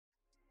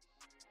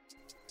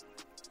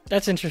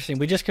That's interesting.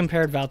 We just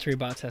compared Valtteri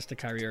Bottas to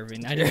Kyrie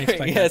Irving. I didn't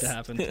expect that to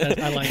happen.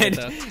 I like it,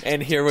 though.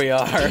 And here we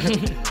are.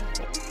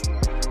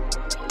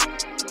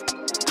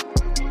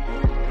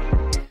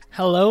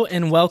 Hello,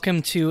 and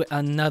welcome to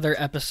another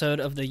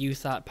episode of the You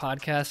Thought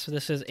podcast.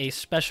 This is a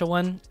special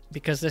one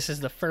because this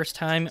is the first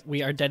time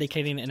we are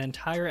dedicating an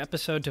entire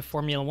episode to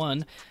Formula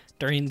One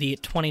during the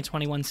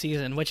 2021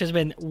 season, which has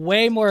been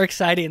way more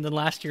exciting than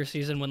last year's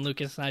season when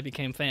Lucas and I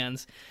became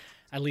fans.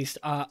 At least,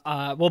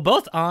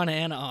 both on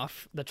and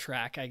off the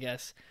track, I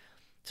guess.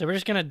 So we're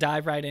just going to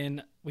dive right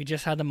in. We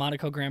just had the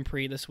Monaco Grand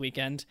Prix this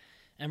weekend,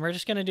 and we're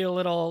just going to do a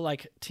little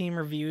team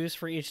reviews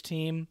for each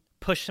team,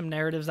 push some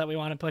narratives that we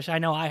want to push. I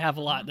know I have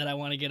a lot that I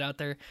want to get out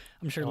there.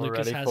 I'm sure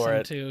Lucas has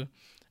some too.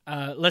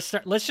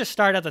 Let's just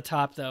start at the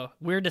top, though.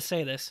 Weird to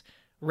say this.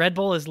 Red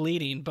Bull is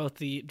leading both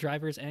the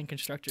Drivers' and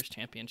Constructors'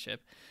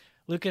 Championship.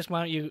 Lucas,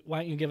 why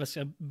don't you give us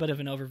a bit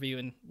of an overview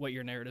and what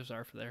your narratives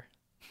are for there?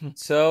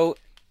 So,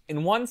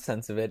 in one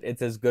sense of it,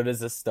 it's as good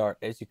as a start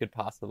as you could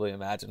possibly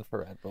imagine for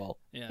Red Bull.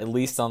 Yeah. At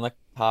least on the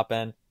top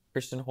end.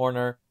 Christian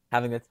Horner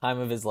having the time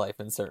of his life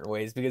in certain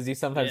ways, because you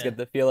sometimes get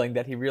the feeling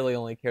that he really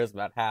only cares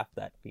about half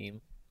that team,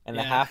 and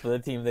the half of the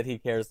team that he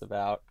cares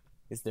about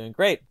is doing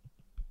great.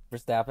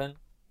 Verstappen,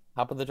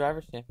 top of the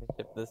Drivers' Championship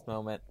at this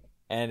moment,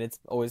 and it's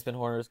always been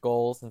Horner's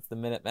goal since the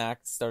minute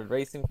Max started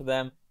racing for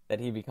them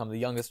that he become the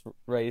youngest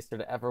racer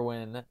to ever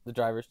win the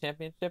Drivers'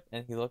 Championship,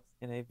 and he looks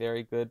in a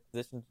very good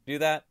position to do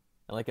that.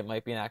 And it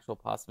might be an actual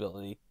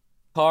possibility.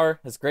 Car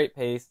has great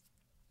pace.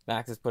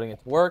 Max is putting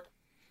it to work.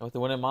 And with the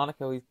win in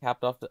Monaco, he's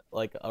capped off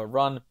a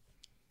run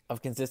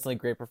of consistently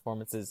great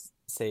performances,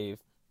 save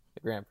the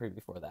Grand Prix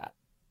before that.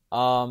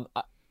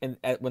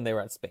 When they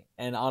were at Spain.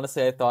 And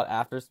honestly, I thought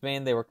after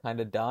Spain, they were kind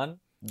of done.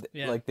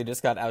 Yeah. They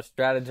just got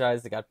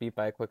out-strategized. They got beat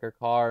by a quicker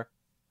car.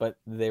 But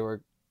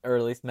or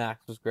at least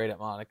Max was great at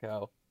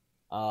Monaco.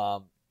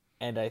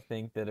 And I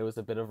think that it was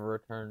a bit of a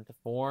return to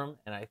form.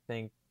 And I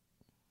don't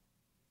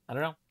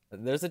know.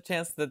 There's a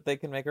chance that they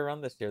can make a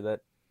run this year, that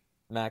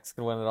Max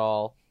can win it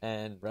all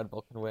and Red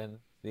Bull can win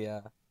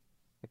the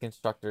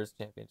Constructors'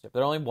 Championship.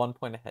 They're only 1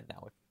 point ahead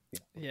now, which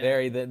is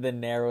very the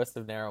narrowest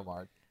of narrow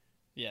margins.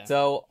 Yeah.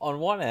 So on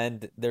one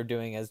end, they're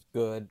doing as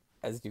good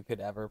as you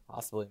could ever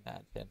possibly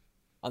imagine.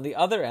 On the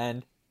other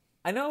end,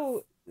 I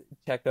know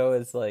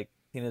Checo is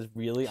seen as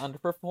really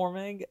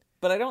underperforming,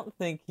 but I don't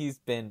think he's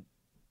been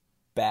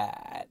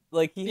bad.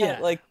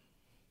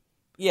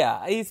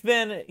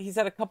 He's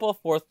had a couple of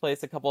fourth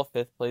place, a couple of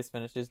fifth place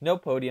finishes, no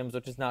podiums,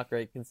 which is not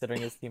great considering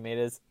his teammate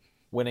is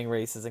winning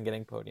races and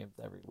getting podiums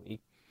every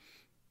week.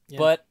 Yeah.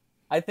 But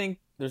I think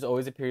there's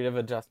always a period of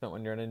adjustment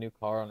when you're in a new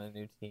car on a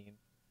new team.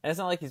 And it's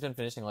not like he's been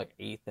finishing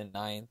 8th and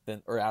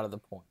 9th or out of the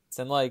points.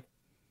 And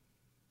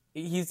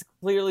he's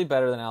clearly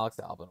better than Alex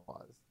Albon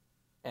was.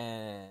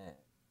 And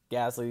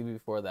Gasly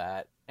before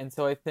that. And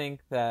so I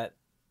think that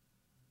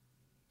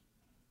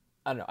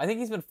I don't know. I think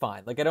he's been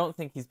fine. I don't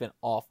think he's been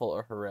awful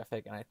or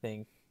horrific, and I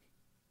think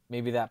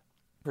maybe that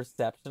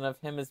perception of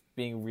him as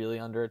being really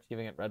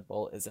underachieving at Red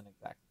Bull isn't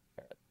exactly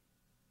accurate.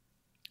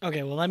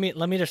 Okay, well, let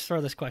me just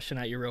throw this question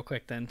at you real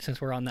quick then, since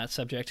we're on that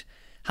subject.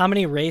 How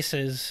many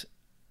races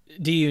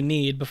do you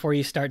need before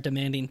you start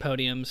demanding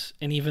podiums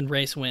and even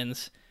race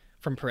wins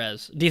from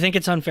Perez? Do you think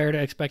it's unfair to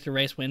expect a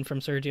race win from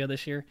Sergio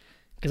this year?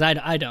 Because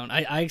I don't.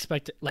 I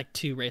expect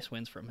 2 race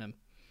wins from him.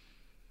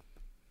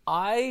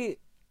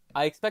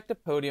 I expect a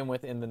podium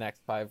within the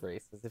next 5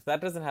 races. If that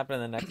doesn't happen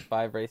in the next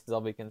 5 races, I'll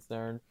be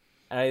concerned.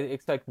 And I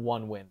expect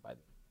 1 win by the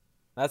end.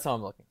 That's how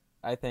I'm looking.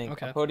 I think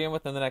a podium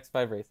within the next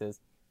 5 races,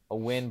 a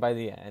win by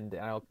the end,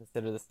 and I'll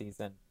consider the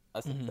season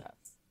a success.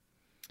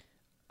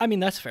 I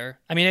mean, that's fair.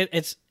 I mean,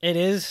 it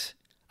is.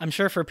 I'm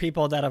sure for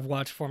people that have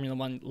watched Formula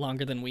One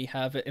longer than we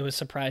have, it was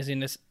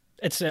surprising.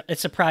 It's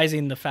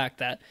surprising the fact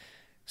that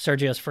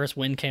Sergio's first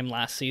win came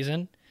last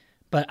season,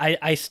 but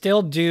I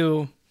still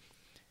do.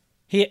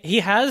 He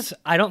has.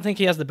 I don't think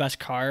he has the best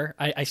car.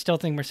 I still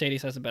think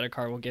Mercedes has a better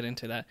car. We'll get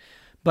into that,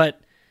 but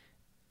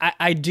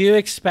I do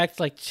expect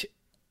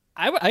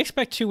I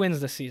expect 2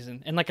 wins this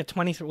season and a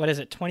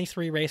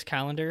 23 race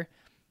calendar.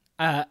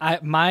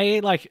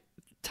 My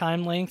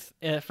time length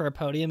for a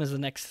podium is the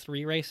next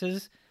 3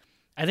 races.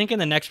 I think in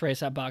the next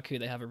race at Baku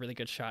they have a really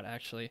good shot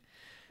actually.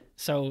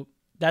 So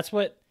that's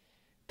what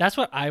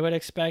I would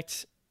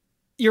expect.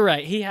 You're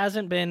right. He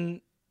hasn't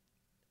been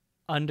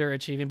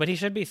underachieving, but he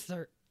should be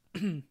third.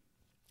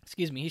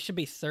 Excuse me. He should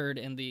be third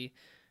in the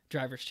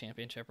Drivers'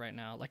 Championship right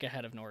now,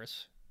 ahead of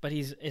Norris. But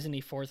isn't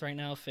he fourth right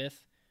now?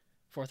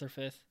 Fourth or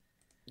fifth?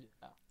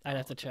 Yeah, I'd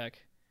have to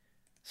check.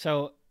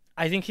 So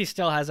I think he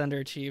still has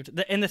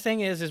underachieved. And the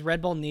thing is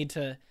Red Bull need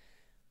to.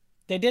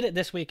 They did it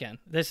this weekend.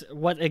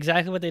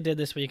 Exactly what they did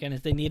this weekend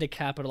is they need to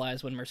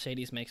capitalize when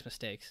Mercedes makes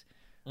mistakes.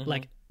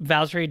 Mm-hmm.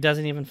 Valtteri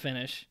doesn't even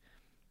finish.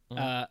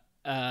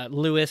 Mm-hmm.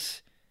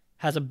 Lewis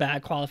has a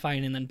bad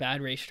qualifying and then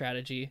bad race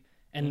strategy.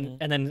 And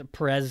then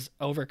Perez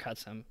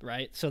overcuts him,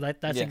 right? So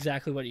that's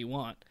exactly what you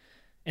want.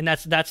 And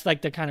that's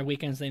the kind of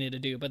weekends they need to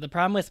do. But the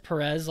problem with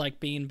Perez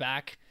being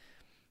back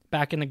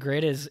in the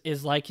grid is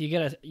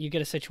you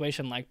get a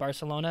situation like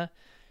Barcelona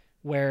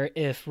where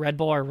if Red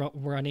Bull are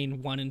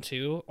running 1 and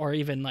 2, or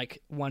even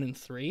like 1 and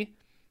 3,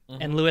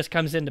 and Lewis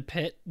comes into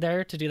pit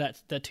there to do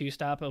the 2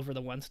 stop over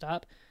the 1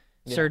 stop,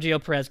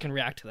 Sergio Perez can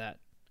react to that,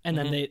 and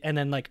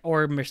then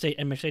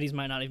Mercedes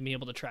might not even be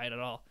able to try it at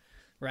all,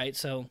 right?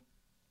 So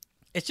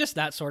it's just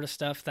that sort of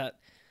stuff that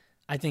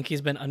I think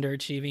he's been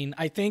underachieving.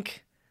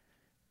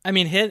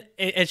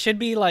 It should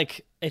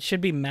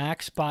be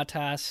Max,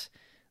 Bottas,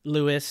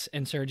 Lewis,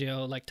 and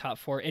Sergio like top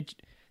 4.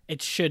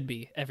 It should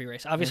be every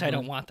race. Obviously, I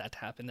don't want that to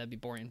happen. That'd be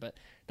boring, but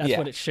that's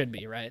what it should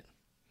be, right?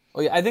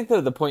 Well, yeah, I think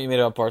the point you made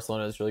about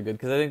Barcelona is really good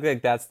because I think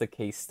like that's the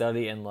case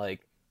study and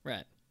like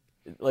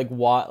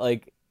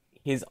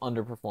his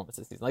underperformance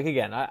this season. Like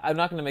again, I'm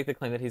not going to make the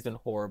claim that he's been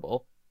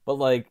horrible, but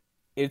like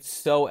it's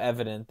so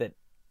evident that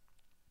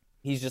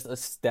he's just a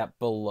step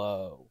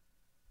below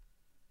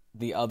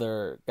the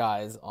other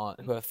guys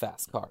who have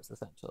fast cars,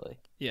 essentially.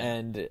 Yeah.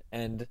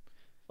 And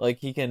like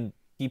he can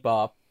keep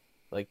up.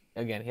 Like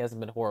again, he hasn't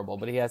been horrible,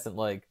 but he hasn't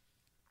like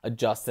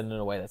adjusted in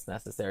a way that's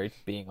necessary to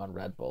being on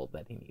Red Bull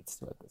that he needs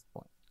to at this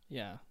point.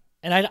 Yeah.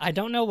 And I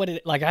don't know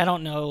I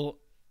don't know.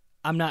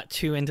 I'm not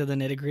too into the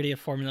nitty gritty of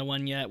Formula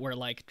One yet, where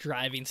like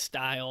driving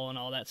style and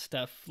all that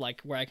stuff, like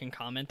where I can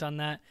comment on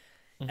that.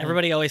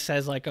 Everybody always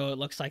says like, oh, it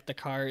looks like the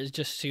car is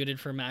just suited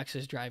for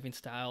Max's driving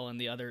style and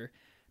the other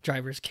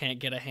drivers can't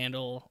get a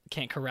handle,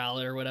 can't corral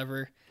it or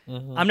whatever.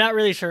 I'm not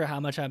really sure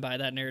how much I buy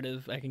that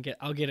narrative.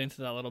 I'll get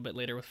into that a little bit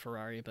later with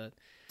Ferrari, but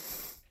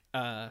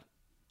I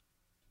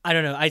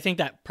don't know. I think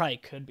that probably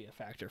could be a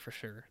factor for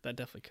sure. That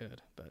definitely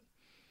could, but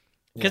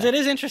because it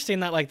is interesting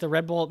that like the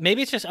Red Bull,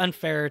 maybe it's just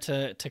unfair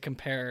to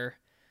compare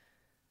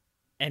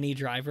any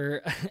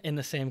driver in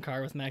the same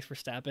car with Max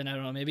Verstappen. I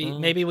don't know.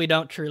 Maybe we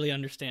don't truly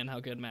understand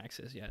how good Max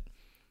is yet.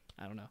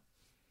 I don't know.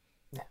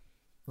 Yeah,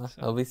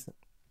 well,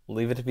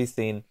 leave it to be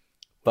seen.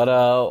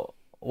 But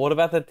what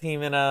about the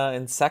team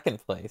in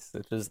second place,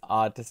 which is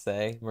odd to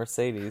say,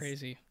 Mercedes?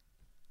 Crazy.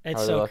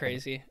 It's so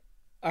crazy.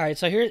 All right,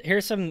 so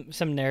here's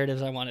some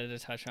narratives I wanted to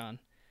touch on.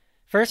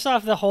 First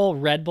off, the whole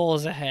Red Bull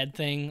is ahead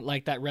thing,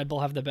 like that Red Bull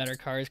have the better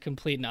car, is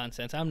complete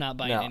nonsense. I'm not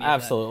buying any of that.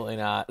 Absolutely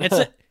not.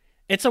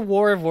 It's a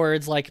war of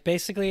words. Like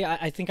basically,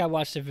 I think I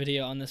watched a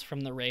video on this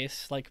from the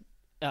race, like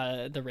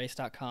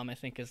therace.com, I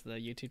think is the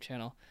YouTube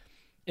channel.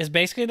 Is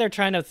basically they're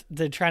trying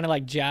to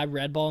like jab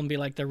Red Bull and be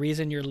like, the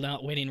reason you're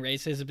not winning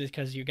races is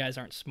because you guys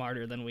aren't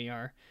smarter than we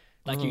are.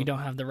 Like you don't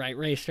have the right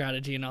race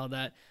strategy and all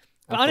that.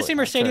 But honestly,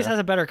 Mercedes has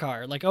a better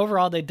car. Like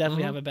overall, they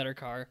definitely have a better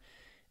car.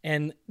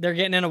 And they're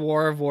getting in a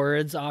war of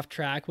words off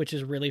track, which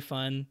is really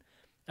fun.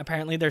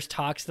 Apparently, there's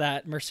talks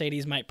that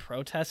Mercedes might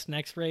protest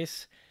next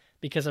race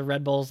because of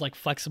Red Bull's like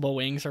flexible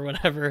wings or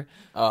whatever.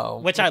 Oh,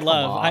 which I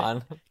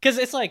love. Because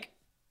it's like,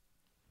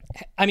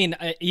 I mean,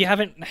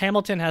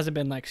 Hamilton hasn't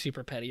been like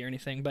super petty or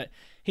anything, but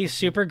he's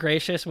super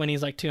gracious when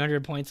he's like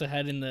 200 points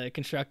ahead in the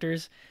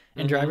constructors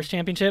and drivers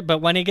championship.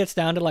 But when he gets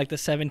down to like the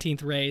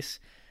 17th race,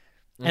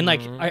 and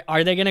like,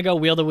 are they going to go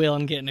wheel to wheel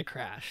and get in a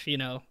crash,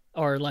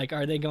 or like,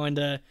 are they going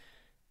to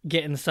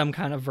get in some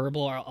kind of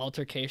verbal or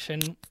altercation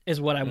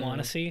is what I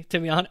want to see, to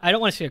be honest. I don't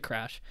want to see a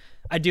crash.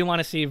 I do want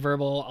to see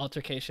verbal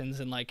altercations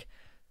and like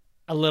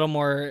a little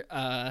more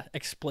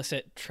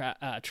explicit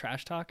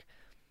trash talk.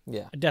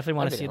 Yeah. I definitely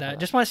want to see that.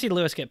 Just want to see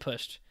Lewis get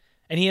pushed.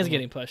 And he is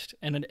getting pushed.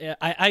 And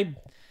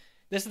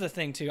this is the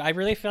thing too. I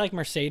really feel like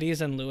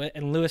Mercedes and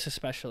Lewis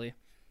especially,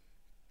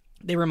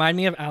 they remind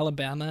me of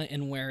Alabama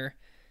in where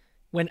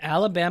when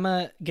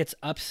Alabama gets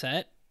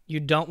upset, you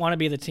don't want to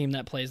be the team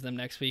that plays them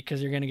next week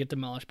because you're going to get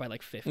demolished by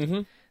like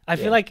 50. I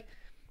feel like,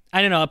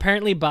 I don't know,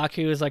 apparently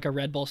Baku is like a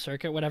Red Bull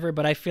circuit, whatever,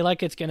 but I feel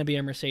like it's going to be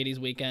a Mercedes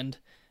weekend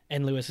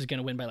and Lewis is going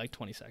to win by like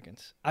 20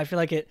 seconds. I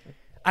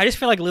just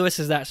feel like Lewis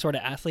is that sort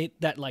of athlete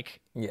that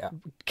like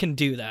can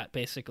do that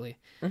basically.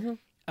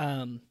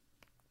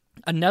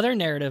 Another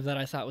narrative that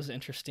I thought was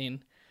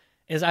interesting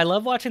is I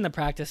love watching the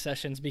practice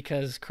sessions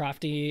because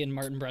Crofty and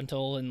Martin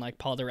Brundle and like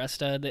Paul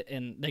DeResta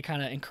and they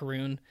kind of, and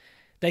Karun,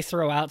 they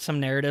throw out some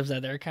narratives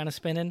that they're kind of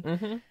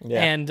spinning.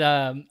 And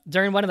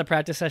during one of the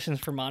practice sessions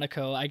for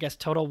Monaco, I guess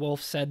Total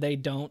Wolff said they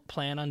don't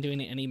plan on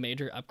doing any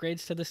major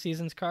upgrades to the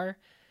season's car.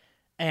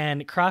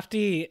 And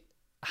Crofty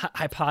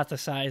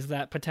hypothesized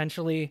that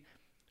potentially,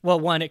 well,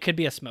 one, it could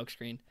be a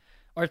smokescreen.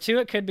 Or two,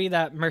 it could be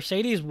that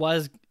Mercedes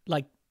was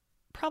like,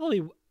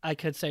 probably I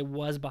could say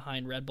was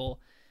behind Red Bull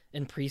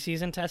in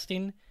preseason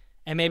testing.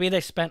 And maybe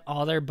they spent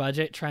all their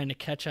budget trying to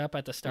catch up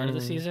at the start of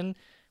the season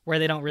where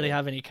they don't really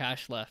have any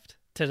cash left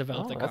to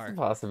develop the car. That's a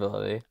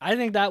possibility. I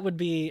think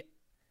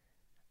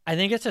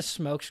it's a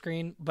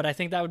smokescreen, but I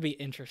think that would be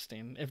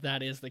interesting if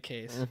that is the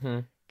case.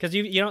 Because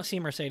you don't see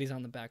Mercedes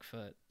on the back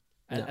foot,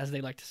 as they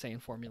like to say in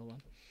Formula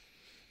One.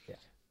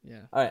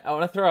 Yeah. All right, I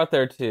want to throw out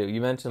there too. You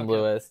mentioned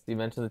Lewis. You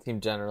mentioned the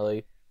team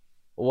generally.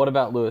 What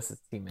about Lewis's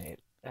teammate?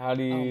 How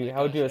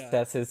would you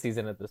assess his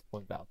season at this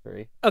point,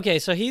 Valtteri? Okay,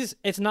 so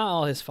it's not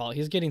all his fault.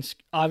 He's getting,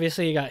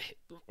 obviously he got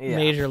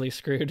majorly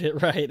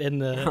screwed right in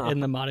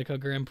the Monaco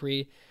Grand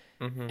Prix.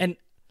 And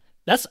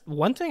That's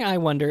one thing I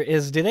wonder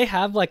is, do they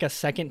have like a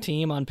second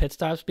team on pit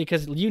stops?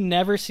 Because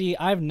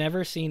I've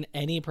never seen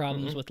any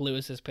problems Mm-mm. with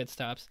Lewis's pit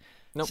stops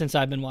Nope. since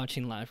I've been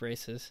watching live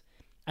races.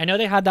 I know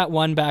they had that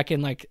one back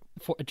in like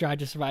Drive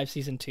to Survive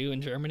season 2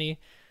 in Germany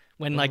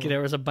when like Mm-hmm.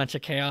 there was a bunch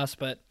of chaos,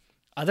 but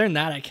other than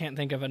that, I can't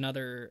think of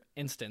another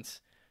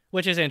instance,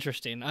 which is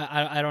interesting.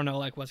 I don't know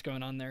like what's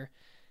going on there,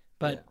 Yeah.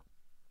 but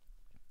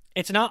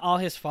it's not all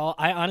his fault.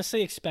 I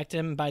honestly expect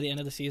him by the end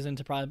of the season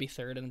to probably be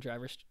third in the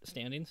driver's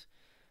standings.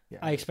 Yeah.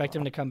 I expect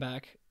him to come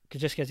back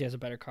just because he has a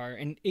better car,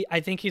 and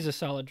I think he's a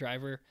solid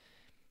driver.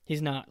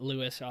 He's not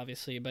Lewis,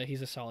 obviously, but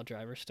he's a solid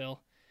driver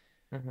still.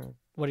 Mm-hmm.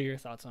 What are your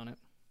thoughts on it?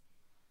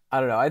 I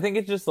don't know. I think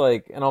it's just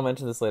like, and I'll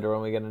mention this later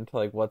when we get into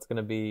like what's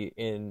gonna be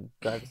in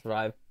Drive to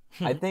Survive.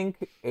 I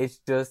think it's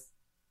just,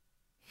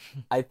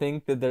 I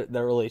think that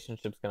their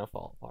relationship's gonna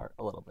fall apart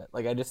a little bit.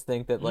 Like I just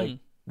think that like Mm,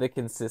 the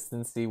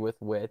consistency with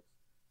which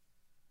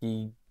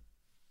he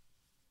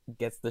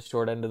gets the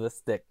short end of the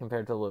stick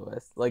compared to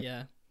Lewis, like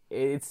yeah.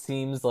 it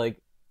seems like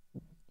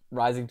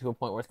rising to a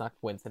point where it's not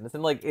coincidence.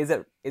 And like, is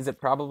it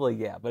probably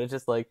yeah? But it's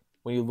just like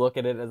when you look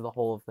at it as the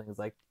whole of things,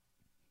 like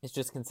it's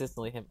just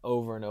consistently him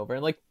over and over.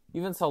 And like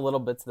you even saw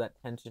little bits of that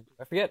tension.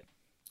 I forget.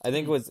 I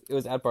think it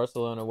was at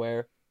Barcelona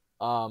where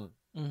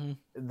Mm-hmm.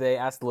 they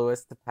asked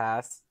Lewis to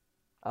pass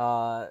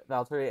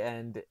Valtteri,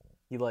 and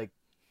he like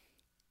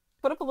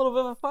put up a little bit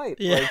of a fight.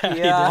 Yeah,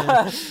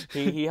 Like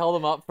he did. he held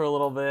him up for a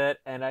little bit,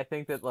 and I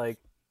think that like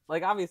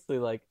obviously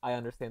like I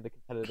understand the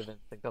competitive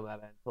instinct of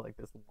that end to like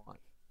just want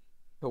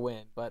to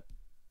win, but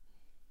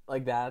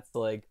like that's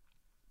like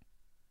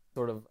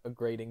sort of a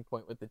grading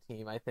point with the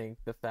team. I think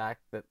the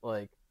fact that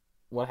like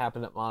what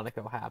happened at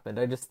Monaco happened.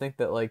 I just think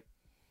that like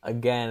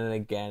again and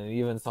again, and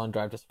even saw in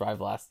Drive to Survive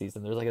last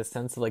season, there's like a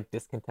sense of like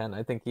discontent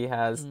I think he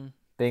has Mm,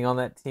 being on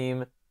that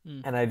team,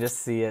 mm. and I just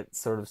see it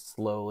sort of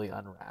slowly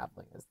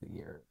unraveling as the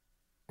year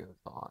goes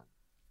on.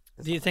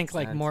 To Do you some think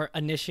like extent. more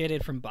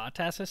initiated from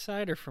Bottas's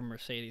side or from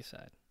Mercedes'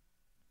 side?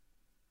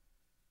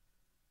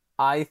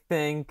 I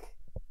think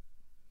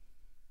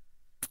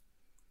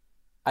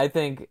I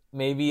think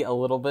maybe a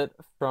little bit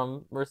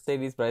from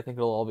Mercedes, but I think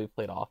it'll all be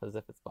played off as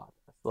if it's Bottas.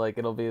 Like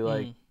it'll be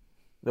like Mm.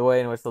 the way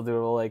in which they'll do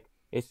it. Like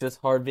it's just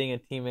hard being a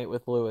teammate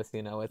with Lewis.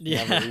 You know, it's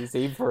Yeah. never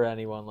easy for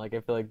anyone. Like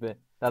I feel like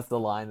that's the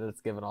line that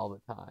it's given all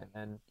the time.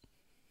 And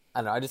I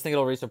don't know. I just think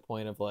it'll reach a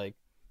point of like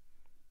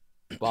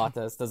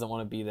Bottas doesn't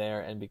want to be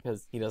there, and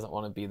because he doesn't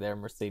want to be there,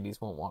 Mercedes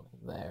won't want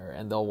him there,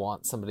 and they'll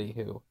want somebody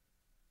who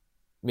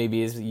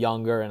maybe is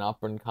younger and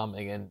up and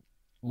coming and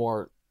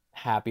more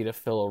happy to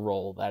fill a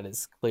role that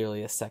is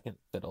clearly a second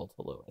fiddle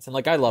to Lewis. And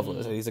like I love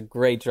Lewis. Mm. He's a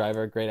great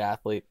driver, a great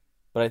athlete,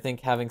 but I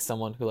think having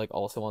someone who like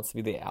also wants to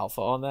be the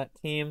alpha on that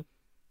team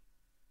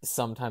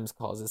sometimes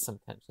causes some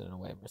tension in a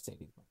way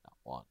Mercedes might not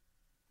want.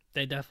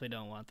 They definitely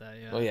don't want that.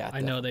 Yeah. Oh yeah,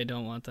 I know definitely. they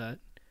don't want that.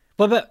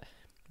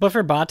 But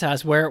for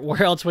Bottas, where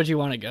else would you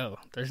want to go?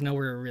 There's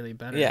nowhere really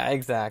better. Yeah,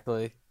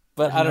 exactly.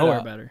 But There's I don't nowhere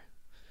know. better.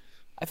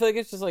 I feel like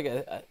it's just like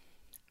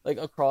like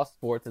across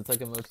sports, it's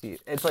like a motif.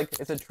 It's like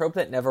it's a trope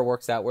that never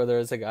works out where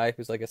there's a guy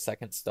who's like a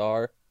second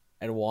star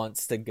and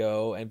wants to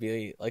go and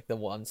be like the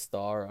one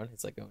star on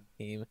his like own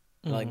team,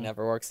 and like Mhm.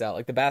 never works out.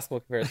 Like the basketball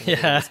comparison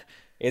Yeah.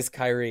 is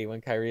Kyrie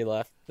when Kyrie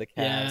left the Cavs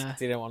Yeah. because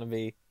he didn't want to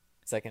be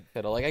second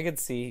fiddle. Like I could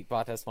see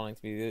Bottas wanting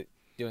to be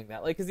doing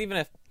that. Like because even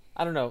if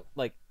I don't know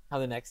like how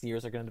the next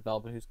years are going to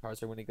develop and whose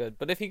cars are winning good,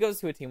 but if he goes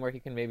to a team where he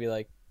can maybe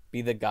like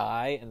be the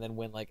guy and then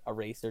win like a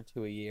race or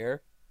two a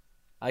year,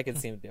 I could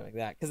see him doing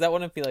that because that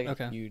wouldn't be like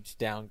Okay. a huge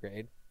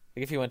downgrade.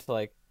 Like if he went to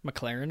like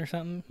McLaren or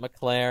something?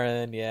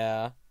 McLaren,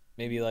 yeah,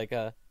 maybe like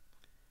I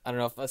don't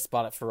know if a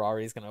spot at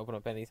Ferrari is going to open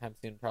up anytime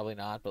soon. Probably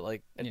not, but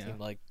like a Yeah. team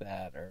like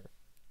that or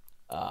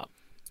um,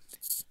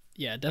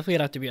 Yeah, definitely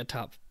it'd have to be a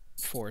top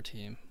 4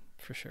 team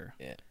for sure.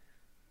 yeah.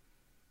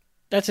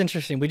 That's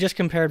interesting. We just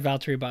compared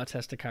Valtteri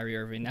Bottas to Kyrie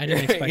Irving. I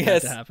didn't expect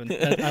Yes. that to happen.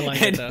 I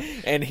like and, it though.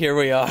 And here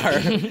we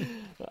are.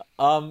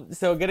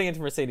 So getting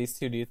into Mercedes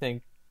too, do you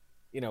think?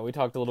 You know, we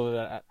talked a little bit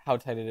about how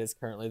tight it is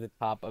currently, the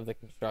top of the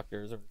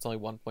constructors, or it's only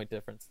 1 point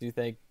difference. Do you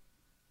think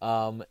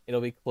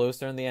it'll be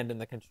closer in the end in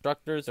the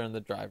constructors or in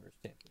the drivers'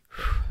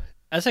 championship?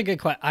 That's a good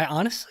question.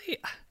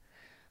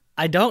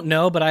 I don't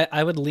know, but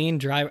I would lean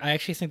drive. I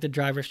actually think the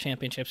drivers'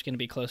 championship's going to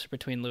be closer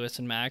between Lewis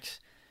and Max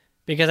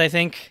because I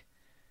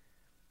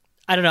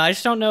don't know. I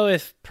just don't know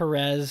if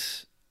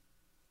Perez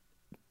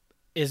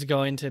is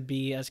going to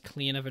be as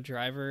clean of a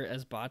driver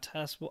as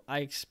Bottas. I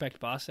expect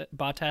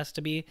Bottas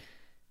to be,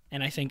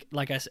 and I think,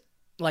 like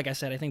I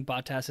said, I think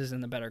Bottas is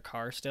in the better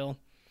car still.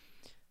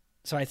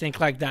 So I think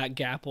like that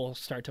gap will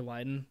start to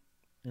widen.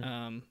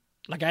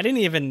 Like I didn't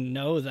even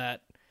know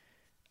that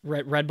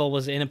Red Bull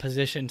was in a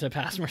position to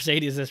pass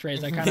Mercedes this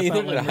race. I kind of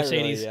felt like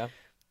Mercedes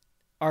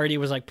already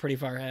was like pretty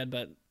far ahead,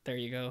 but there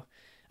you go.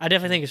 I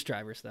definitely think it's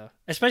drivers though,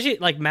 especially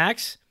like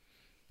Max.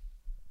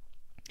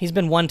 He's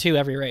been 1-2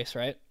 every race,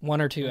 right? 1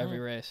 or 2 every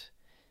race.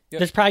 Yep.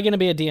 There's probably going to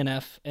be a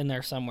DNF in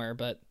there somewhere,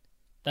 but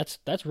that's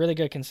really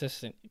good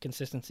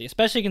consistency,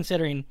 especially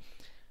considering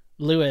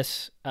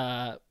Lewis.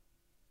 I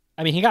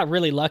mean, he got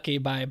really lucky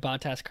by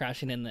Bottas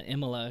crashing in the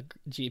Imola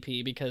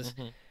GP because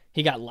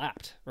he got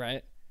lapped,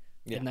 right?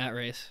 Yeah. In that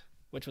race,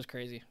 which was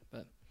crazy.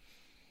 But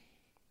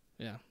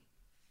yeah.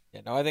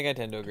 Yeah, no, I think I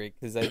tend to agree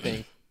because I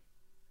think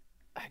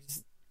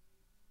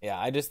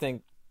I just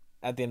think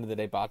at the end of the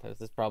day,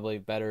 Bottas is probably a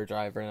better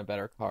driver and a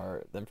better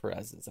car than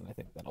Perez is, and I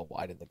think that'll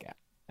widen the gap.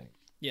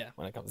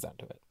 When it comes down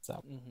to it.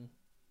 So.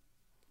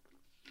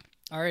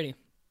 Alrighty.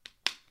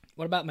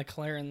 What about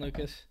McLaren,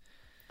 Lucas?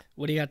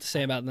 What do you got to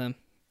say about them?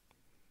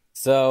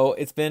 So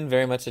it's been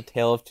very much a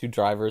tale of two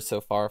drivers so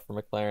far for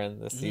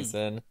McLaren this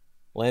season.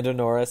 Lando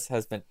Norris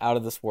has been out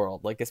of this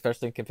world, like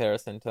especially in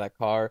comparison to that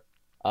car.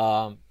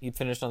 He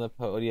finished on the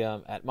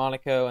podium at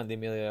Monaco and the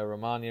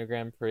Emilia-Romagna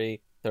Grand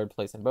Prix, third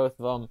place in both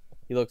of them.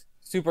 He looks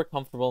super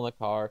comfortable in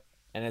the car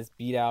and has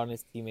beat out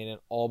his teammate in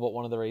all but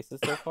one of the races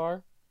so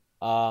far.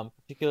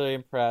 Particularly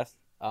impressed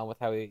with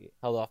how he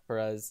held off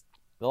Perez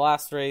the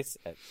last race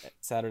at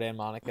Saturday in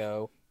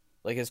Monaco.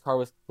 Like, his car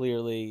was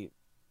clearly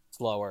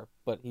slower,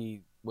 but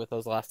he, with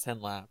those last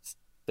 10 laps,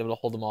 was able to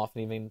hold him off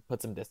and even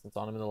put some distance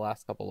on him in the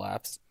last couple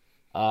laps.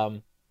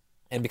 And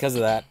because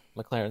of that,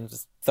 McLaren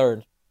was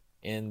third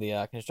in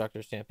the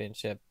Constructors'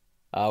 Championship,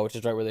 which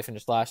is right where they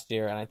finished last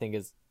year, and I think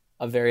is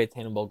a very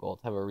attainable goal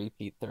to have a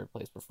repeat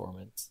third-place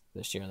performance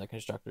this year in the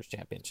Constructors'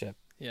 Championship.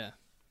 Yeah.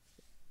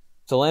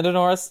 So Lando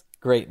Norris,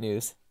 great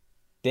news.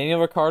 Daniel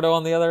Ricciardo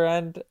on the other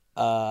end,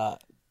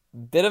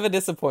 bit of a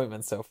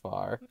disappointment so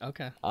far.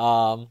 Okay.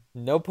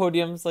 No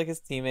podiums like his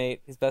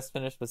teammate. His best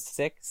finish was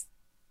 6th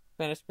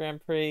Spanish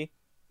Grand Prix.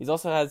 He's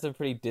also had some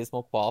pretty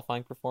dismal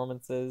qualifying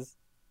performances.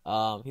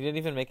 He didn't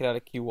even make it out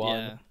of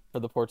Q1 for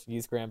the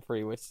Portuguese Grand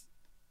Prix, which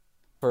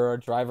for a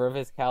driver of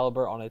his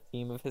caliber on a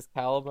team of his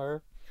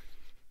caliber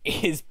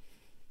is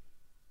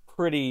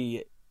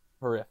pretty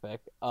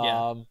horrific.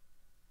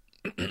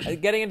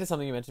 Getting into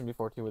something you mentioned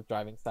before too with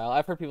driving style,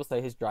 I've heard people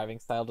say his driving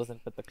style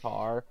doesn't fit the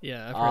car.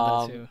 Yeah, I've heard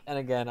that too. And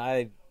again,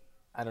 I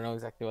don't know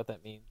exactly what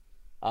that means.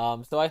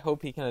 So I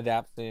hope he can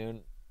adapt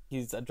soon.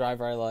 He's a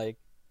driver I like.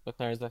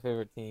 McLaren's my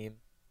favorite team.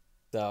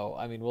 So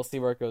I mean, we'll see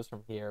where it goes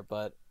from here.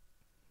 But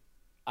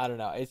I don't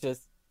know. It's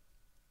just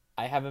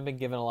I haven't been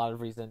given a lot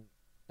of reason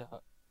to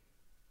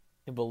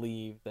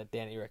believe that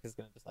Danny Rick is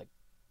gonna just like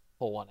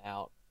pull one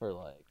out for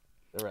like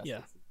the rest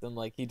of the season.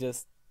 Like he's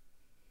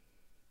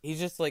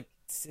just like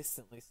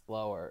consistently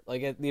slower.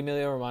 Like at the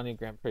Emilia-Romagna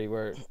Grand Prix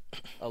where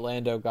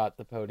Orlando got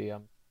the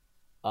podium,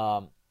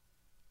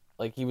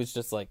 like he was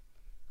just like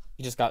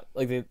he just got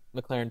like the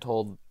McLaren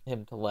told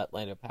him to let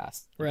Lando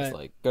pass, just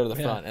like go to the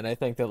front. And I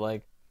think that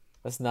like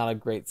that's not a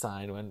great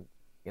sign when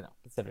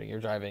considering you're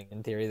driving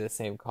in theory the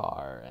same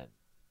car and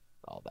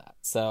all that.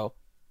 So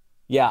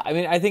yeah, I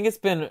mean I think it's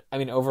been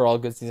overall a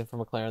good season for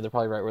McLaren. They're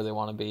probably right where they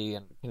want to be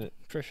and can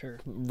for sure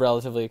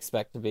relatively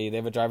expect to be. They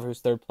have a driver who's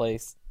third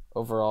place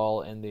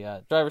overall in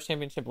the Drivers'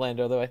 Championship,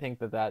 Lando, though I think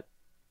that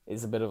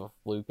is a bit of a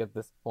fluke at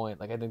this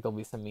point. Like, I think there'll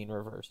be some mean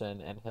reversion,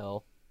 and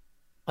he'll...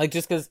 Like,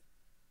 just because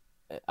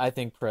I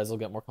think Perez will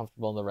get more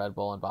comfortable in the Red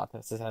Bull, and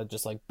Bottas has had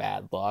just, like,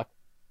 bad luck.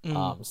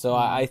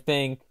 I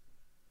think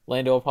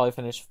Lando will probably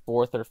finish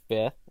 4th or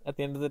 5th at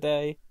the end of the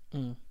day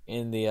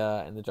in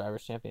the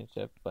Drivers'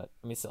 Championship. But,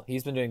 I mean, still,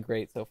 he's been doing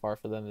great so far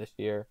for them this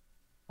year.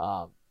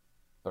 But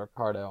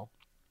Ricciardo,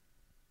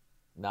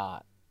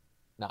 not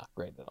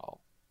great at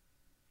all.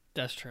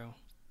 That's true.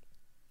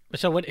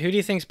 So who do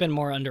you think's been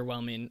more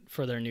underwhelming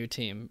for their new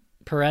team,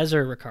 Perez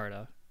or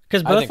Ricciardo?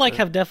 Because both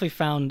have definitely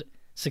found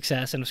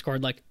success and have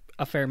scored like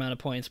a fair amount of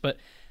points, but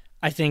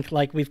I think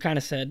like we've kind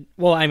of said,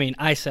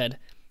 I said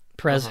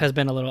Perez has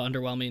been a little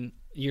underwhelming.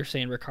 You're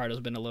saying Ricciardo's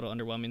been a little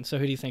underwhelming. So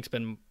who do you think's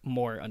been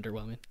more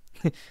underwhelming?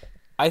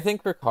 I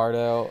think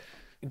Ricciardo,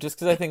 just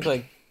because I think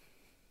like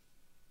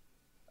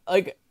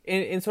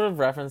in sort of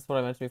reference to what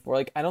I mentioned before,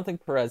 like I don't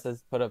think Perez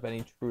has put up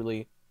any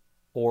truly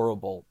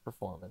horrible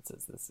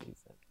performances this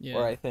season. Yeah.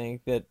 Or I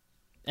think that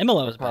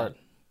Imola was bad.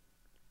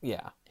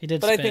 Yeah. He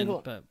did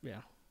spin, but yeah.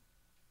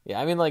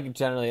 Yeah, I mean, like,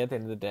 generally, at the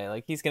end of the day,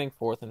 like, he's getting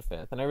 4th and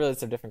 5th, and I realize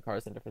they're different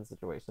cars in different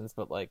situations,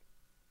 but, like,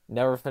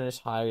 never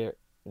finishing higher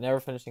than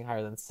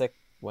 6th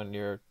when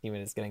your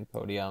teammate is getting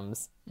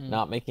podiums,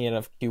 not making it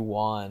of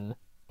Q1,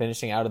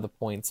 finishing out of the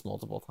points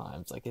multiple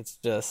times. Like, it's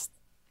just...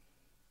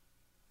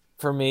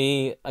 For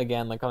me,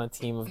 again, like, on a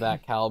team of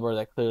that caliber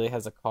that clearly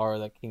has a car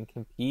that can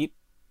compete,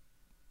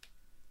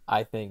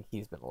 I think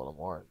he's been a little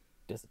more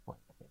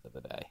disappointing at the end of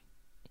the day.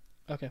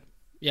 Okay.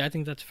 Yeah, I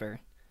think that's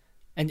fair.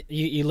 And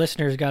you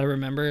listeners got to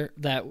remember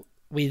that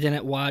we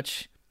didn't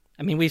watch...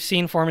 I mean, we've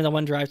seen Formula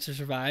One Drive to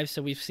Survive,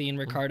 so we've seen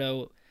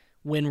Ricciardo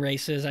win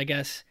races, I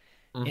guess,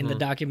 in the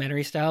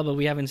documentary style, but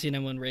we haven't seen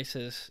him win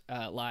races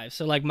live.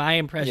 So, like, my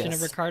impression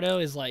of Ricciardo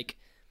is, like,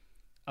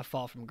 a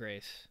fall from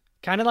grace.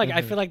 Kind of like,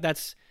 I feel like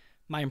that's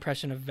my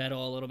impression of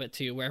Vettel a little bit,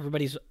 too, where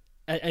everybody's...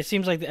 It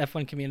seems like the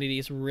F1 community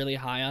is really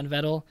high on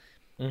Vettel,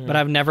 but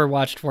I've never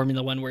watched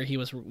Formula One where he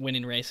was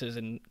winning races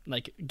and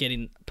like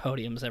getting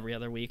podiums every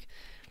other week.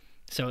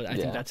 So I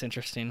think that's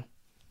interesting.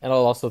 And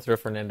I'll also throw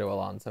Fernando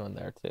Alonso in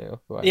there too.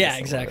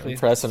 Exactly.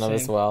 Impressing him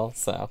as well.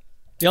 So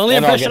the only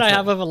impression I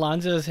have of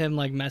Alonso is him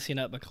like messing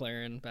up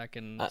McLaren back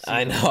in.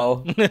 I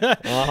know.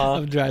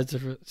 Of Drive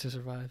to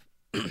Survive.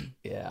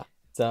 Yeah.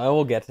 So I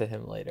will get to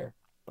him later.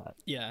 But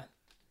Yeah.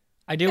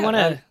 I do want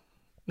to.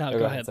 No,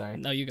 go ahead. Sorry.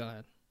 No, you go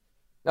ahead.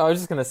 No, I was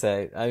just gonna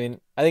say. I mean,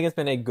 I think it's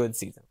been a good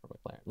season for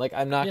McLaren. Like,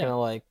 I'm not gonna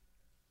like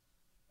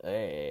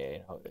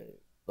say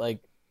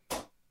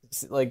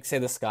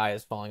the sky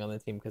is falling on the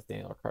team because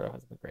Daniel Ricciardo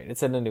hasn't been great.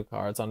 It's in a new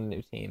car. It's on a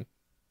new team.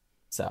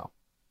 So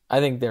I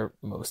think they're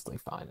mostly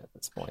fine at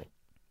this point.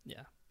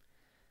 Yeah.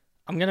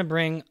 I'm going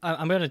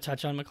to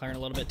touch on McLaren a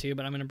little bit too,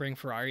 but I'm going to bring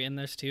Ferrari in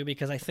this too,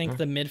 because I think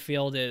the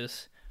midfield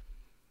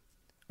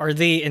or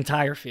the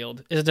entire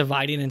field is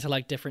dividing into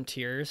like different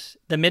tiers.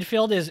 The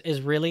midfield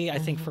is really, I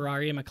think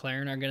Ferrari and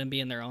McLaren are going to be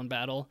in their own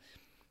battle,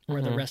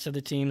 where the rest of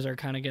the teams are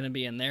kind of going to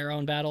be in their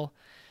own battle.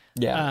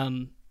 Yeah.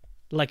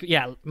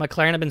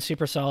 McLaren have been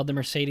super solid. The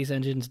Mercedes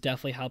engine's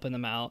definitely helping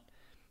them out.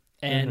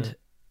 And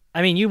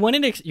I mean, you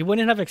wouldn't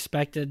have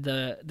expected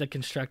the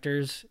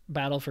constructors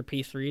battle for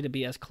P3 to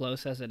be as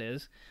close as it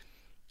is,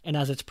 and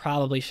as it's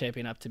probably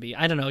shaping up to be.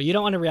 I don't know. You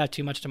don't want to react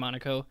too much to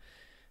Monaco,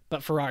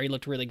 but Ferrari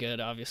looked really good,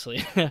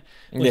 obviously,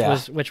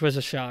 which was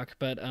a shock.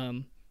 But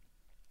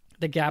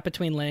the gap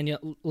between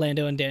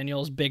Lando and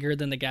Daniel is bigger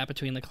than the gap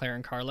between Leclerc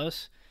and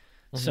Carlos.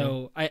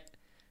 So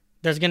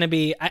there's going to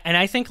be, and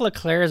I think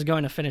Leclerc is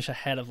going to finish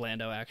ahead of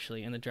Lando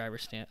actually in the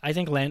driver's stand. I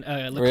think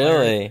Leclerc,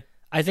 really.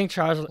 I think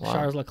Charles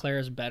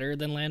Leclerc is better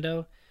than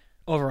Lando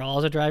overall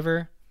as a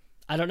driver.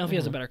 I don't know if he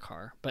has a better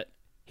car, but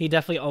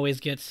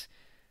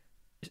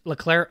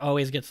Leclerc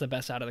always gets the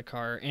best out of the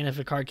car, and if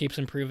the car keeps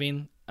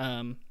improving,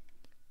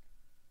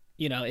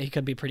 he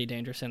could be pretty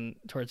dangerous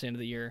towards the end of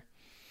the year.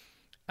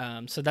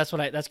 So that's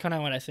kind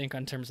of what I think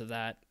in terms of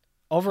that.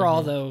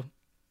 Overall, though,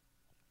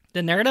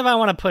 the narrative I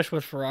want to push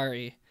with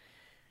Ferrari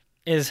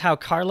is how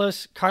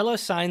Carlos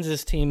Sainz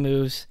his team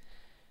moves.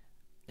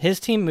 His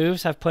team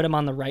moves have put him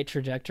on the right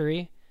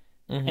trajectory,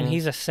 and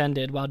he's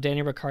ascended, while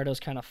Daniel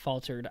Ricciardo's kind of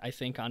faltered, I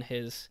think, on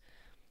his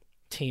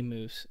team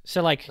moves.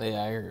 So, like,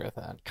 yeah, I agree with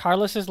that.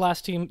 Carlos's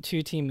last two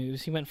team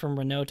moves, he went from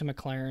Renault to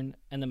McLaren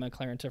and then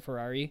McLaren to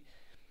Ferrari.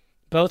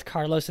 Both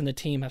Carlos and the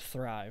team have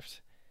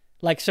thrived.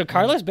 Like, so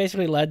Carlos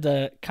basically led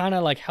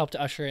helped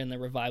usher in the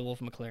revival of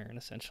McLaren,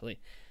 essentially.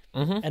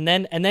 And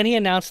then he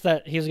announced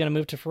that he was going to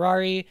move to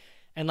Ferrari.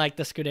 And, like,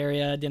 the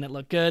Scuderia didn't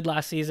look good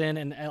last season,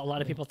 and a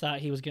lot of people thought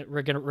he was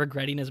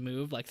regretting his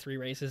move, like, 3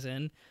 races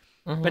in.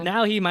 But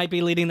now he might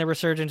be leading the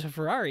resurgence of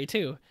Ferrari,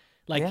 too.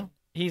 Like,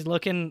 he's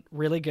looking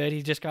really good.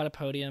 He just got a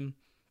podium.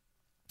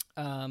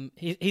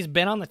 He's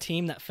been on the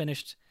team that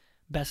finished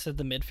best of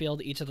the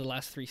midfield each of the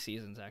last 3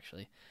 seasons,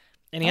 actually.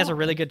 And he has a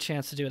really good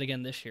chance to do it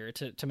again this year,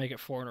 to make it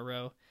 4 in a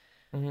row.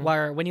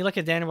 Where, when you look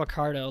at Daniel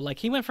Ricciardo, like,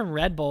 he went from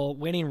Red Bull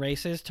winning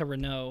races to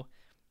Renault.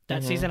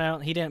 That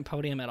season, he didn't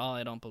podium at all,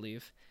 I don't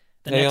believe.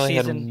 He only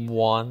had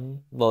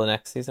one. Well, the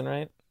next season,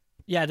 right?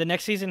 Yeah, the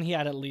next season he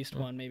had at least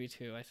 1, maybe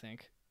 2, I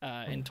think.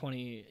 In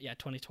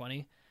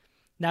 2020.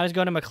 Now he's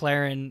going to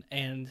McLaren,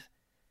 and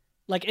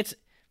like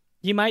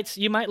you might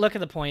look at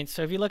the points.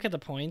 So if you look at the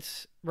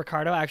points,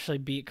 Ricciardo actually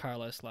beat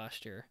Carlos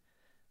last year.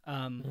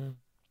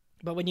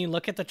 But when you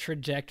look at the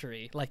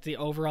trajectory, like the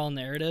overall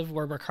narrative,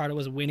 where Ricciardo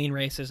was winning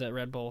races at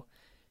Red Bull,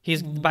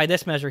 he's by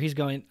this measure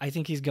I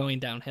think he's going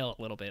downhill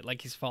a little bit,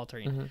 like he's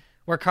faltering.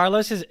 Where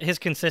Carlos has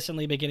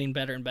consistently been getting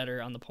better and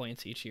better on the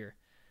points each year.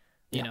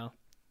 You know,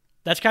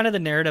 that's kind of the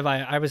narrative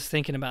I was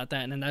thinking about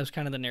that, and then that was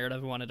kind of the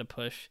narrative I wanted to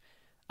push.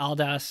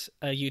 Aldas,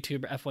 a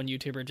F1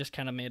 YouTuber, just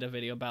kind of made a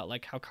video about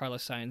like how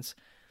Carlos Sainz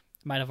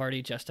might have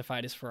already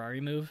justified his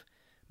Ferrari move.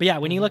 But yeah,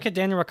 when you look at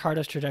Daniel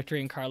Ricciardo's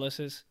trajectory and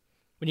Carlos's,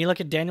 when you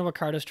look at Daniel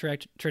Ricciardo's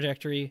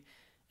trajectory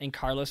and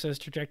Carlos's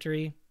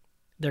trajectory,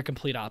 they're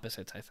complete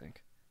opposites, I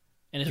think.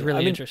 And it's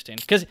really interesting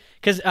because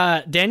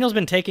Daniel's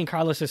been taking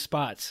Carlos's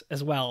spots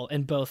as well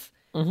in both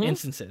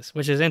instances,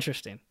 which is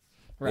interesting,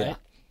 right? Yeah.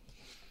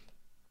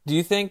 Do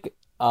you think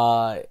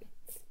Daniel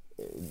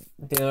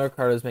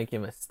Ricciardo's making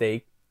a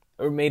mistake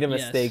or made a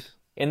mistake?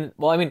 I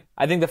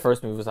think the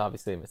first move was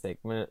obviously a mistake.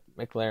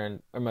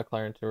 McLaren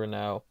to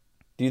Renault.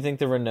 Do you think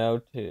the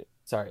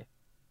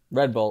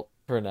Red Bull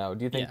to Renault?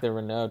 Do you think the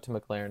Renault to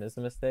McLaren is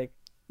a mistake?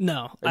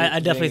 No,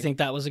 I definitely think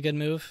that was a good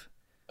move.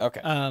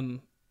 Okay.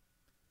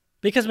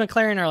 Because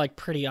McLaren are like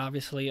pretty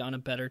obviously on a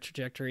better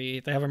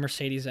trajectory. They have a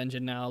Mercedes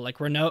engine now. Like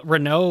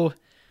Renault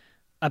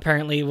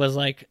apparently was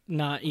like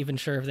not even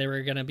sure if they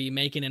were going to be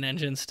making an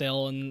engine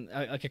still, and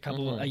like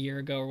a year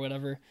ago or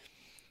whatever.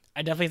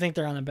 I definitely think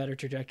they're on a better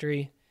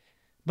trajectory.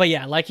 But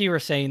yeah, like you were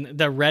saying,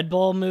 the Red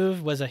Bull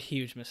move was a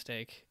huge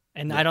mistake,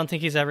 and I don't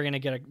think he's ever going to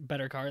get a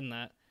better car than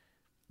that.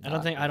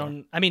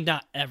 I mean,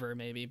 not ever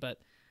maybe, but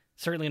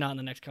certainly not in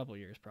the next couple of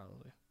years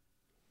probably.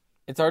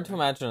 It's hard to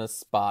imagine a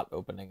spot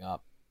opening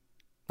up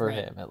for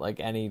him at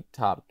like any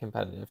top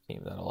competitive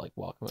team that'll like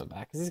welcome him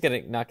back, because he's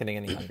not getting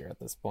any younger at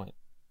this point.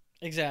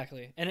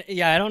 Exactly. And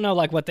I don't know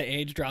like what the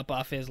age drop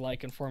off is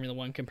like in Formula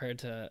 1 compared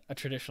to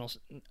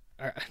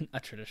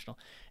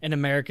an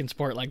American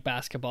sport like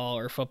basketball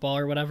or football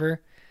or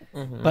whatever.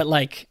 But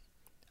like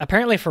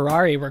apparently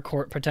Ferrari were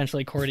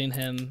potentially courting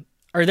him,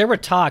 or there were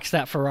talks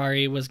that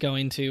Ferrari was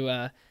going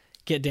to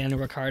get Daniel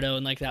Ricciardo,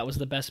 and like that was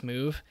the best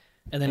move,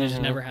 and then it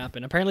just never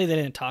happened. Apparently they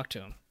didn't talk to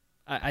him.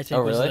 I think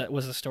Oh, really?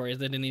 was the story.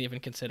 They didn't even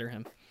consider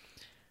him.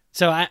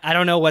 So I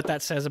don't know what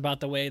that says about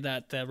the way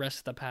that the rest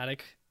of the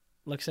paddock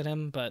looks at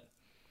him, but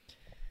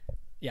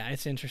yeah,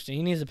 it's interesting.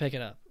 He needs to pick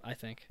it up, I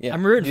think. Yeah.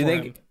 I'm rooting Do you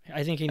for think? him.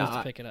 I think he needs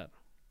to pick it up.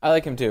 I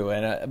like him too,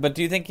 and but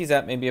do you think he's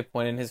at maybe a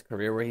point in his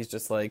career where he's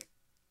just like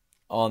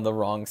on the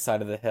wrong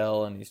side of the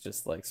hill, and he's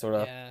just like sort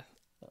of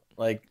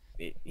like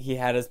he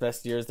had his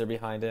best years, they're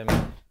behind him,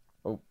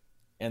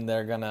 and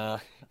they're gonna,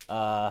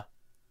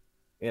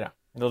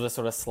 it'll just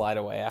sort of slide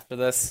away after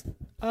this.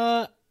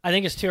 I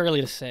think it's too early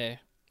to say.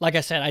 Like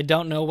I said, I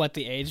don't know what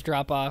the age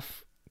drop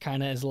off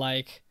kind of is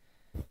like.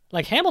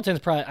 Like Hamilton's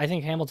probably, I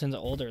think Hamilton's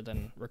older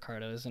than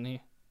Ricciardo, isn't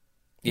he?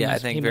 Yeah, I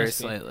think very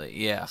slightly.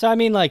 Yeah. So I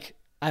mean, like,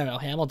 I don't know.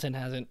 Hamilton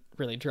hasn't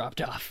really dropped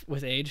off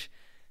with age,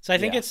 so I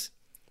think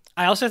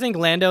I also think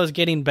Lando is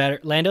getting better.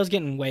 Lando's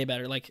getting way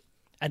better. Like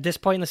at this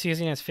point in the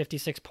season, he has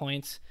 56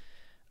 points.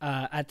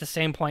 At the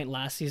same point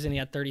last season, he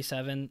had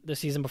 37. The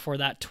season before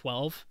that,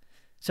 12.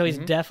 So he's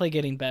definitely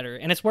getting better.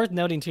 And it's worth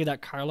noting too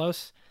that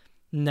Carlos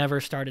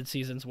never started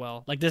seasons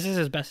well. Like this is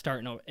his best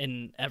start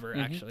in ever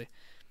actually,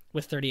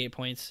 with 38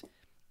 points.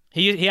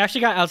 He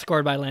actually got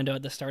outscored by Lando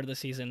at the start of the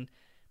season,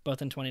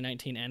 both in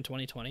 2019 and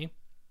 2020.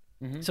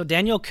 So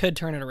Daniel could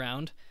turn it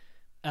around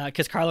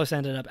because Carlos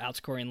ended up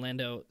outscoring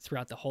Lando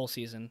throughout the whole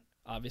season,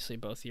 obviously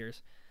both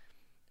years.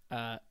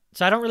 So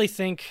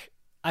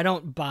I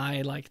don't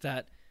buy like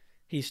that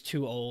he's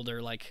too old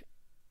or like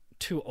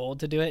too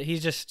old to do it.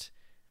 He's just,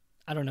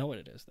 I don't know what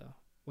it is though.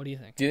 What do you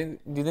think? Do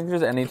you think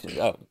there's any?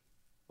 Oh,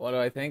 what do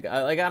I think?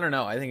 I don't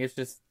know. I think it's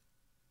just.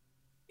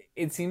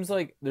 It seems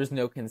like there's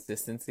no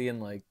consistency in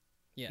like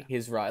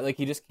his ride. Like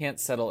he just can't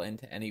settle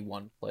into any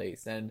one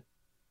place. And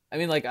I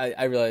mean, like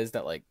I realize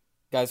that like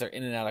guys are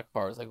in and out of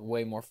cars like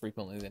way more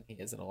frequently than he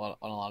is on a lot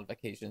of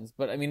occasions.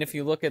 But I mean, if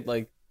you look at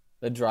like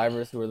the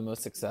drivers who are the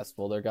most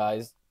successful, they're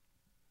guys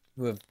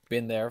who have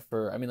been there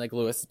for. I mean, like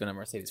Lewis has been at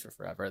Mercedes for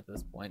forever at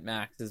this point.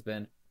 Max has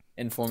been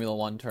in Formula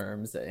One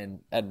terms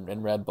and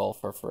Red Bull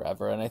for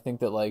forever. And I think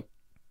that like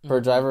for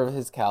a driver of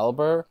his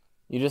caliber,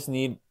 you just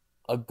need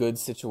a good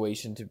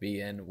situation to be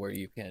in where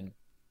you can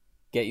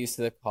get used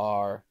to the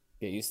car,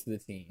 get used to the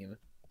team.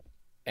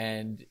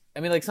 And I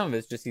mean, like some of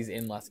it's just he's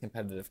in less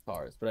competitive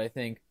cars, but I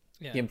think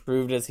he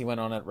improved as he went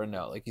on at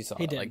Renault. Like you saw,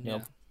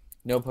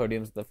 no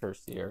podiums the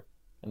first year,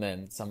 and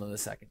then some in the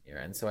second year.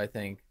 And so I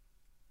think,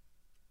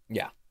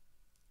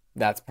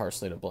 that's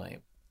partially to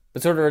blame.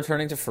 But sort of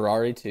returning to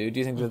Ferrari too, do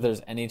you think that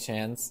there's any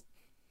chance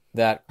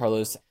that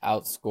Carlos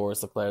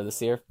outscores Leclerc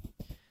this year?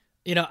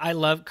 You know,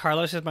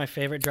 Carlos is my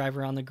favorite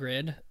driver on the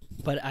grid,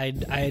 but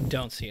I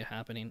don't see it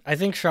happening. I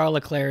think Charles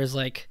Leclerc is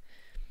like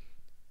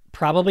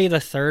probably the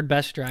third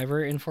best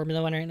driver in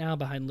Formula One right now,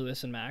 behind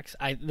Lewis and Max.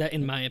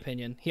 In my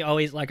opinion, he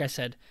always, like I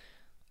said,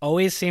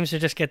 always seems to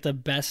just get the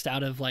best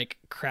out of like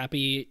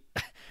crappy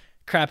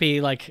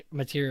like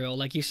material.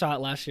 Like you saw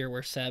it last year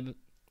where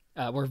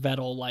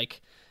Vettel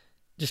like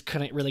just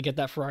couldn't really get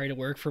that Ferrari to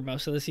work for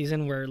most of the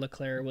season, where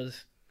Leclerc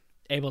was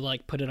able to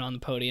like put it on the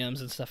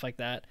podiums and stuff like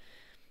that.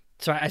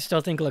 So I still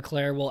think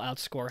Leclerc will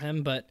outscore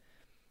him, but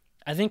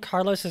I think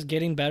Carlos is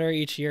getting better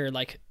each year.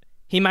 Like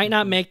he might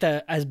not make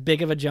as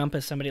big of a jump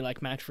as somebody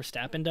like Max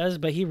Verstappen does,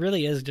 but he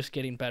really is just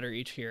getting better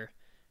each year,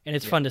 and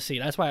it's fun to see.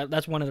 That's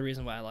one of the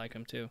reasons why I like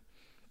him too.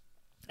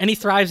 And he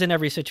thrives in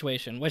every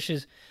situation, which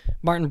is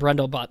Martin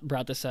Brundle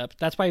brought this up.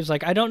 That's why he was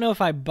like, I don't know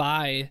if I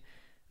buy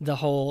the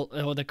whole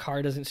the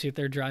car doesn't suit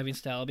their driving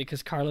style,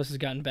 because Carlos has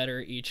gotten better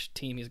each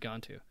team he's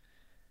gone to,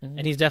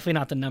 and he's definitely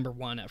not the number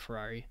one at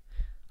Ferrari.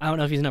 I don't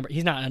know if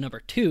he's not a number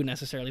two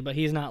necessarily, but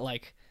he's not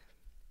like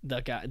the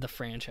guy, the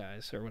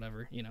franchise or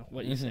whatever,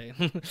 what you say.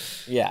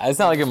 Yeah, it's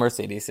not like a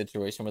Mercedes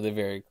situation where they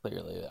very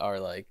clearly are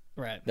like,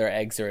 right, their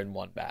eggs are in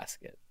one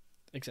basket.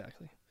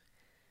 Exactly.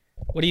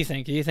 What do you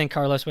think? Do you think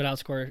Carlos would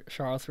outscore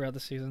Charles throughout the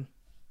season?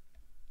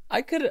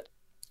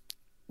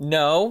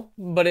 No,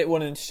 but it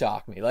wouldn't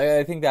shock me. Like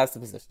I think that's the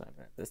position I'm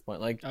in at this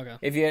point. Like, okay,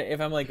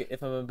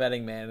 if I'm a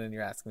betting man and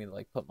you're asking me to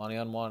like put money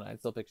on one, I'd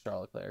still pick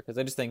Charles Leclerc, because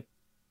I just think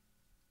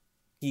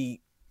he.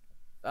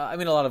 I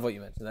mean, a lot of what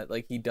you mentioned, that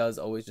like he does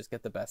always just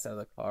get the best out of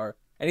the car,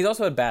 and he's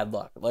also had bad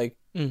luck. Like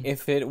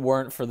if it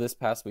weren't for this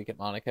past week at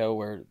Monaco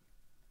where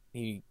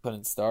he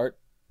couldn't start,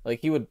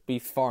 like he would be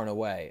far and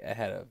away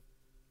ahead of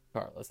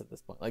Carlos at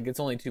this point. Like it's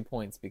only 2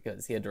 points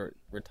because he had to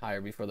retire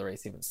before the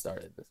race even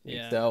started this week.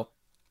 Yeah. So,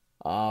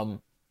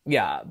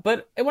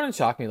 but it wouldn't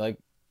shock me. Like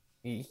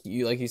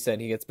like you said,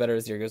 he gets better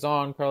as the year goes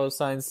on. Carlos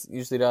Sainz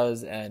usually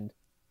does, and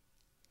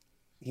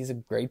he's a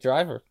great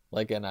driver.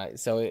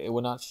 So it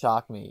would not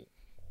shock me.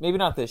 Maybe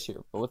not this year,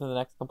 but within the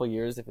next couple of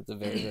years, if it's a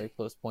very, very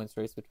close points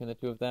race between the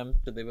two of them,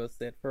 should they both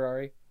stay at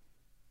Ferrari?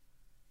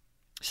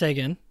 Say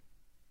again.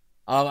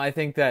 I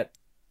think that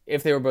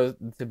if they were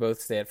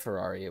both stay at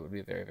Ferrari, it would be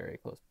a very, very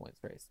close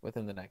points race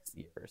within the next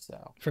year or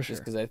so. For sure.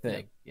 Just because I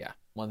think,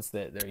 once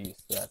they're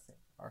used to that same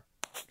car.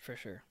 For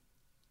sure.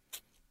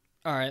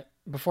 All right,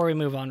 before we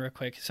move on real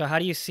quick, so how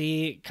do you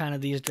see kind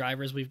of these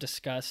drivers we've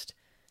discussed,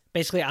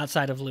 basically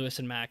outside of Lewis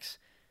and Max?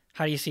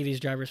 How do you see these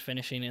drivers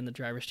finishing in the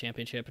Drivers'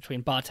 Championship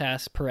between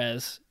Bottas,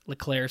 Perez,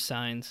 Leclerc,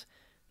 Sainz,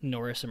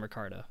 Norris, and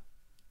Ricciardo?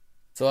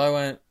 So I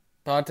went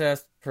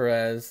Bottas,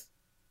 Perez,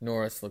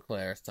 Norris,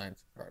 Leclerc, Sainz,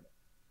 Ricardo.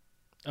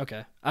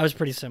 Okay, I was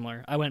pretty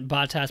similar. I went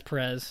Bottas,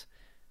 Perez,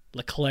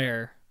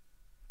 Leclerc,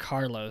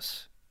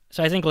 Carlos.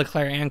 So I think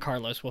Leclerc and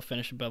Carlos will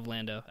finish above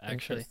Lando,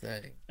 actually,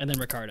 and then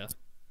Ricardo.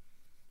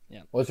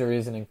 Yeah. What's your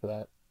reasoning for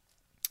that?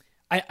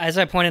 As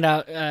I pointed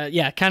out,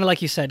 kind of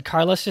like you said,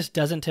 Carlos just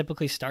doesn't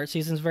typically start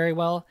seasons very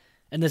well,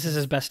 and this is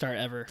his best start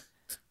ever.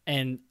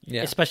 And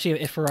especially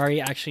if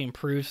Ferrari actually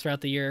improves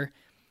throughout the year,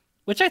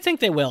 which I think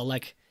they will.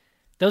 Like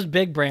those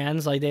big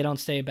brands, like they don't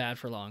stay bad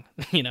for long,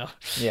 you know.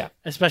 Yeah.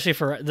 Especially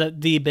for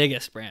the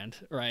biggest brand,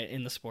 right,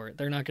 in the sport,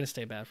 they're not going to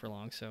stay bad for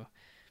long. So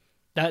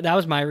that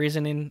was my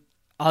reasoning.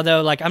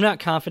 Although, like, I'm not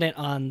confident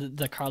on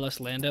the Carlos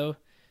Lando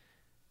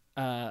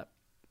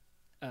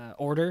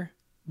order.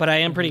 But I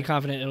am pretty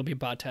confident it'll be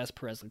Bottas,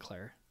 Perez,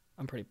 Leclerc.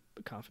 I'm pretty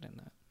confident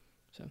in that.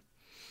 So,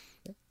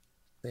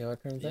 see how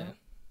it turns out.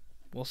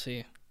 We'll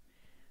see.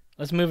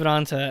 Let's move it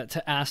on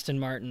to Aston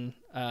Martin,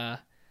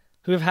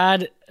 who have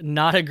had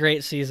not a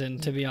great season,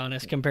 to be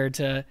honest, compared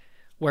to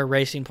where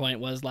Racing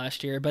Point was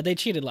last year. But they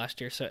cheated last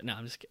year, so no,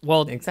 I'm just kidding.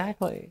 Well,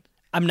 exactly.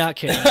 I'm not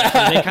kidding.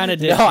 Actually. They kind of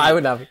did. No, I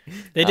would not.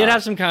 They did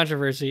have some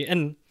controversy,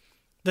 and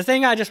the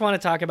thing I just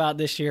want to talk about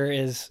this year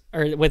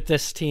with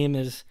this team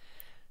is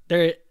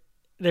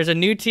there's a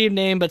new team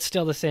name, but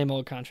still the same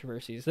old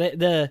controversies.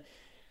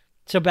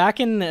 So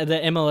back in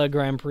the Imola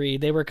Grand Prix,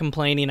 they were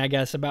complaining, I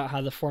guess, about how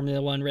the Formula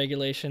One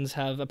regulations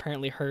have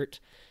apparently hurt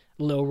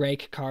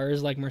low-rake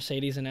cars like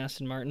Mercedes and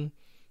Aston Martin.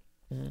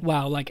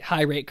 Wow, like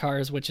high-rake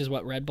cars, which is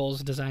what Red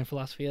Bull's design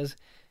philosophy is,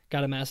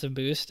 got a massive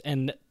boost.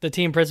 And the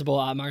team principal,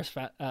 Otmar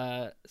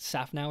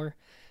Safnauer,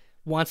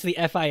 wants the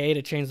FIA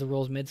to change the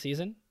rules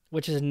mid-season,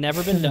 which has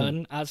never been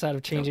done outside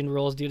of changing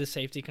rules due to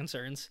safety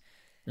concerns.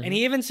 And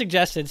he even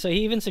suggested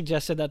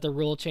that the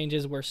rule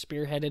changes were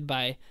spearheaded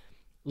by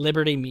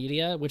Liberty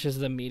Media, which is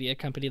the media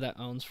company that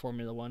owns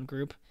Formula One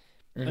Group,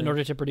 in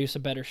order to produce a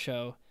better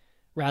show,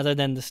 rather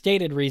than the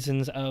stated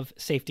reasons of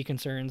safety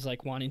concerns,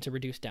 like wanting to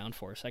reduce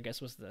downforce, I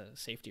guess was the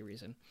safety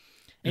reason.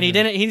 And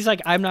he's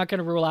like, I'm not going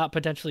to rule out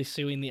potentially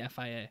suing the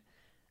FIA.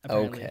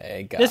 Apparently.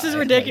 Okay, guys. This is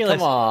ridiculous. Like,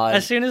 come on.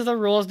 As soon as the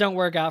rules don't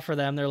work out for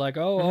them, they're like,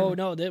 oh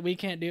no, we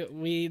can't do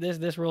it.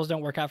 This rules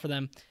don't work out for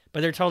them. But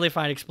they're totally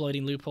fine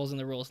exploiting loopholes in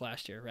the rules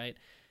last year, right?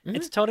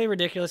 It's totally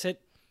ridiculous.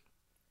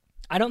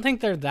 I don't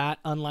think they're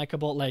that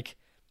unlikable. Like,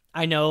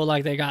 I know,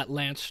 like, they got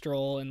Lance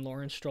Stroll and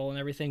Lawrence Stroll and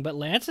everything, but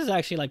Lance is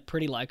actually, like,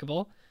 pretty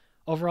likable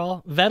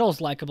overall.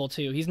 Vettel's likable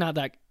too. He's not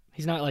like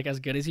as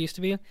good as he used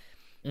to be,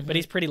 but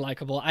he's pretty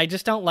likable. I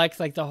just don't like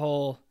the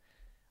whole,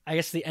 I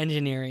guess, the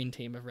engineering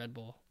team of Red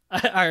Bull.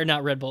 Or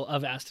not Red Bull,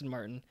 of Aston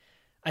Martin.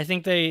 I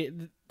think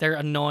they're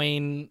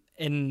annoying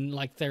in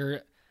like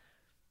their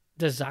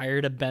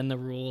desire to bend the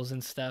rules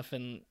and stuff,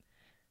 and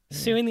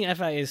suing the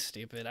FIA is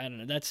stupid. I don't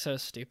know. That's so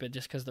stupid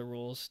just because the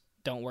rules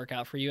don't work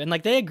out for you. And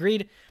like they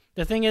agreed.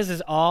 The thing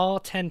is all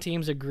 10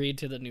 teams agreed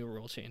to the new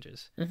rule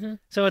changes.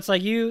 So it's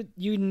like you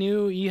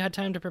knew you had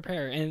time to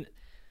prepare, and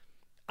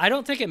I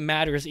don't think it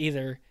matters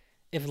either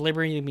if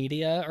Liberty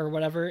Media or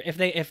whatever,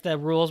 if the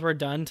rules were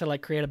done to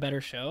like create a better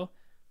show.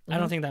 I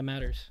don't think that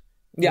matters.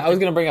 Yeah, I was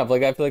gonna bring up,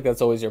 like, I feel like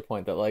that's always your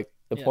point, that like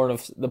the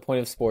point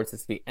of sports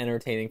is to be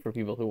entertaining for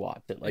people who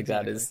watch it. Like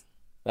exactly.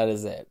 that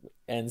is it.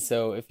 And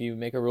so if you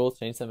make a rule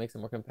change that makes it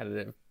more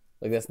competitive,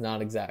 like that's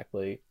not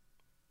exactly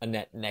a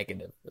net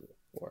negative for the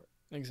sport.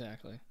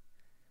 Exactly.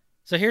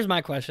 So here's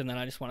my question that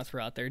I just want to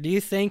throw out there. Do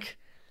you think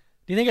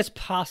it's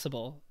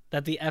possible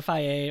that the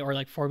FIA or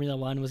like Formula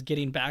One was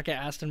getting back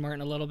at Aston Martin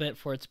a little bit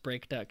for its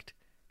brake duct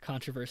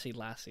controversy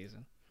last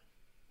season?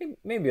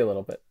 Maybe a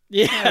little bit.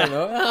 Yeah. I don't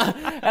know.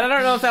 And I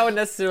don't know if that would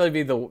necessarily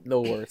be the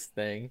worst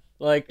thing.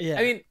 Like, yeah.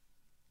 I mean,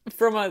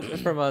 from a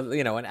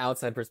an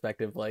outside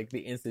perspective, like the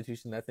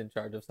institution that's in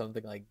charge of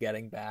something like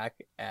getting back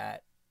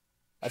at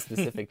a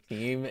specific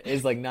team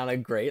is like not a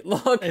great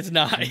look. It's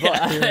not. But,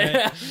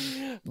 yeah,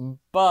 right.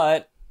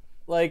 But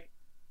like,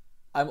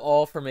 I'm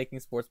all for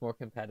making sports more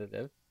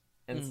competitive.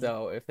 And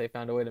so if they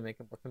found a way to make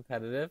it more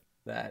competitive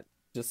that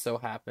just so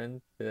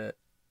happened to,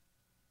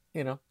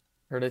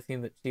 hurt a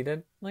team that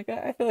cheated, like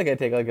I feel like I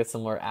take like a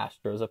similar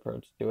Astros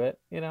approach to it,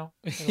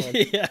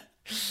 Like, yeah.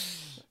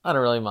 I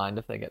don't really mind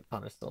if they get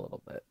punished a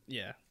little bit.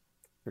 Yeah.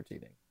 For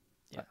cheating.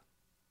 Yeah. But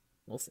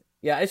we'll see.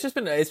 Yeah, it's just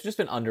been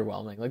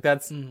underwhelming. Like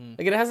that's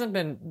like it hasn't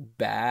been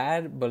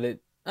bad, but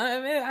it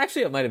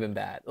actually it might have been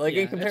bad. Like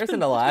in comparison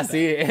to last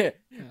year,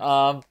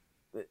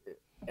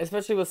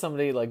 especially with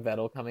somebody like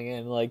Vettel coming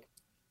in, like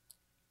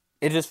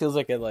it just feels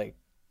like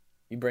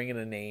you bring in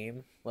a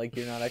name, like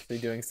you're not actually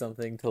doing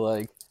something to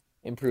like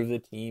improve the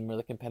team or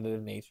the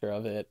competitive nature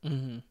of it.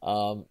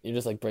 You're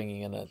just like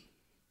bringing in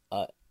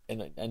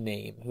a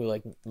name who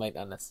like might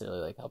not necessarily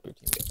like help your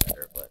team get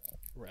better, but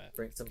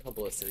bring some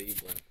publicity,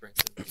 bring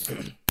some.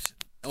 And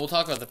we'll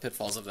talk about the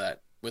pitfalls of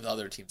that with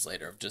other teams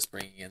later, of just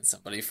bringing in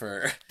somebody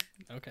for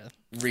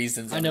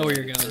reasons. I know where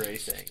you're going.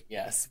 Racing,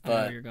 yes, but I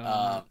know where you're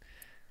going.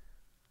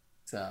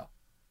 So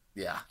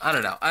yeah, I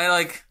don't know. I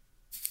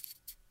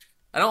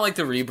don't like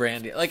the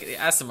rebrand. Like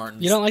Aston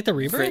Martin. You don't like the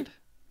rebrand?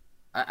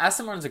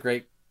 Aston Martin's a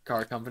great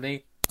car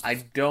company. I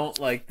don't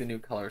like the new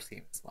color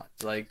scheme as much.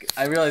 Like,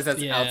 I realize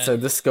that's Yeah.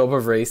 outside the scope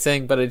of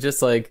racing, but it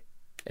just like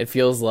it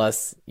feels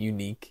less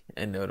unique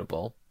and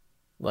notable.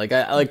 Like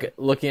I like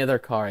looking at their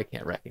car, I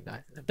can't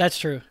recognize them. That's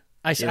true.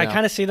 I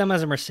kind of see them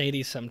as a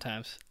Mercedes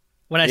sometimes.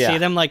 When I see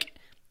them, like,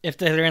 if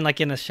they're in,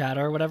 like, in the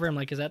shadow or whatever, I'm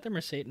like, is that the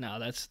Mercedes? No,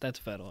 that's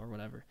Vettel or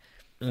whatever.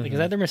 Like, is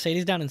that the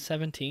Mercedes down in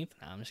 17th?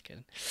 No, I'm just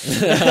kidding.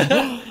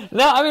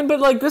 No, I mean,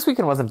 but like this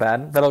weekend wasn't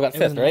bad. Vettel got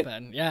fifth, right?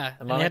 Bad. Yeah, In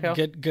and they Monaco?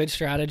 had good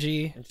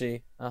strategy.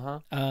 Gee,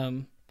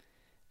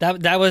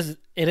 That was,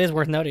 it is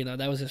worth noting though,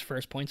 that was his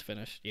first points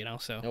finish, you know.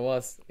 So it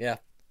was, yeah.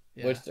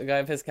 Which a guy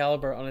of his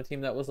caliber on a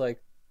team that was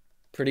like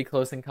pretty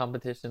close in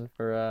competition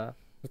for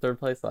third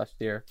place last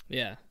year.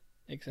 Yeah,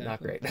 exactly.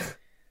 Not great.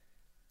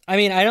 I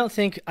mean, I don't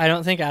think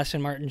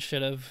Aston Martin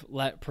should have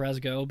let Perez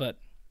go, but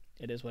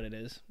it is what it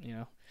is, you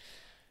know.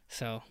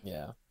 So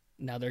yeah,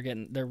 now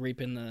they're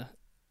reaping the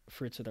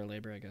fruits of their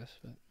labor, I guess.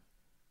 But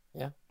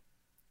yeah,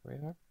 we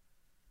are.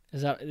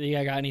 Is that,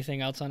 you got anything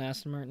else on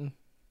Aston Martin?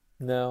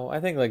 No, I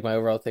think like my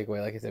overall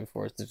takeaway, like I said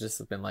before, is to just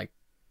have been like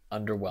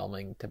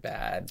underwhelming to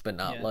bad, but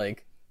not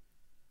like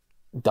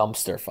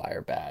dumpster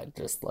fire bad,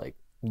 just like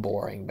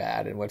boring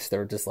bad, in which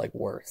they're just like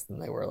worse than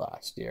they were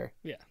last year.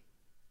 Yeah.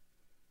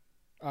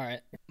 All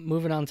right,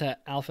 moving on to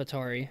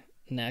AlphaTauri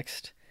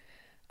next.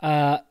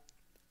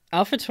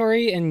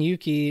 AlphaTauri and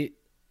Yuki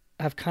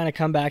have kind of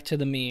come back to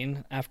the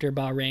mean after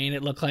Bahrain.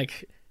 It looked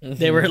like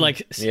they were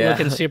like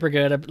looking super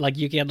good. Like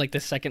Yuki had like the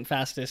second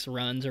fastest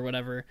runs or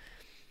whatever,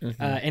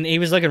 and he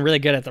was looking really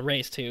good at the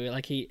race too.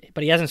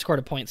 But he hasn't scored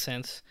a point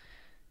since.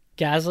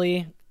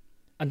 Gasly,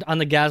 on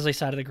the Gasly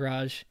side of the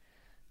garage,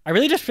 I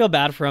really just feel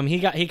bad for him.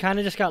 He kind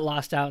of just got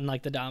lost out in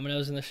like the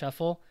dominoes in the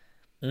shuffle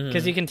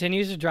because he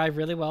continues to drive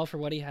really well for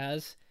what he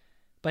has,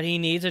 but he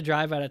needs a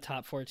drive at a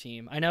top 4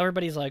 team. I know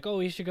everybody's like, oh,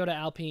 he should go to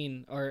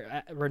Alpine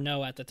or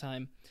Renault at the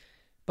time.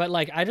 But,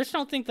 like, I just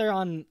don't think they're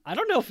on... I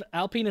don't know if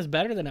Alpine is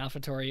better than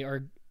AlphaTauri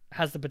or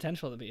has the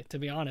potential to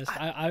be honest.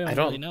 I don't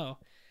really know.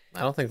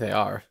 I don't think they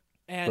are,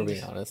 and for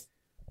being honest.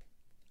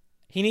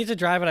 He needs to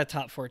drive at a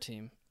top 4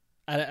 team.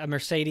 At a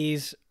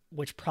Mercedes,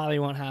 which probably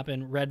won't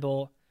happen. Red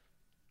Bull,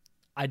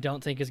 I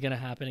don't think is going to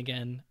happen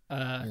again.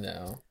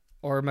 No.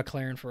 Or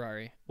McLaren,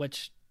 Ferrari,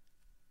 which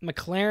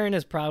McLaren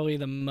is probably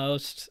the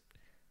most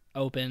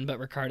open, but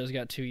Ricciardo's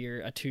got a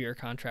 2-year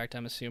contract,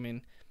 I'm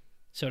assuming.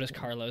 So does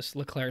Carlos.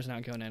 Leclerc's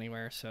not going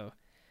anywhere, so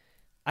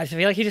I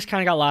feel like he just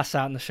kind of got lost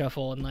out in the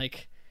shuffle, and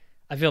like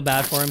I feel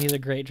bad for him. He's a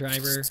great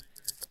driver,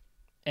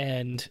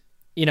 and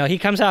you know he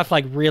comes off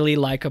like really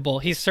likable.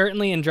 He's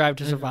certainly in Drive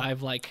to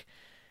Survive, like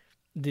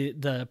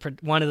the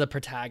one of the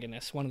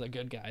protagonists, one of the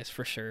good guys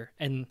for sure.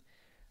 And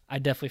I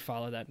definitely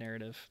follow that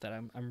narrative that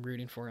I'm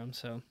rooting for him.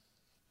 So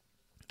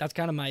that's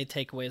kind of my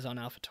takeaways on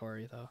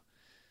AlphaTauri, though.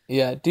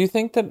 Yeah. Do you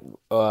think that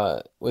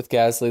with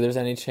Gasly, there's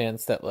any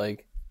chance that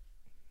like,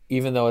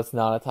 even though it's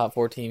not a top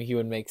 4 team, he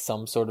would make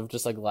some sort of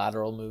just like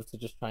lateral move to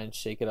just try and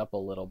shake it up a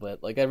little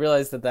bit? Like I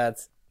realize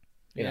that's,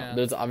 you know,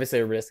 there's obviously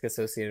a risk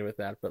associated with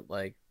that, but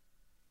like,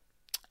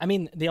 I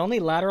mean, the only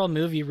lateral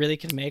move you really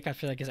can make, I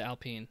feel like, is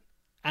Alpine.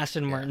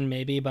 Aston Martin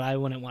maybe, but I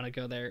wouldn't want to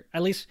go there.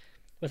 At least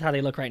with how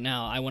they look right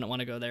now, I wouldn't want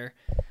to go there.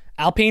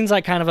 Alpine's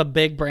like kind of a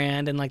big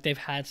brand, and like they've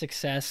had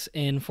success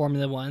in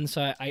Formula One,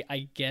 so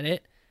I get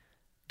it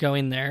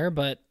going there,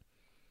 but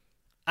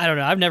I don't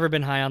know. I've never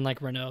been high on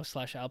like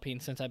Renault/Alpine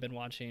since I've been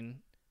watching.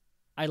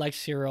 I like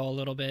Cyril a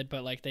little bit,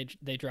 but like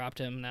they dropped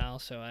him now,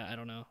 so I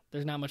don't know.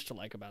 There's not much to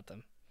like about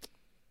them.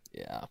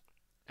 Yeah.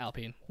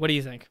 Alpine. What do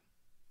you think?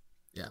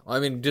 Yeah. Well, I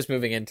mean, just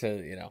moving into,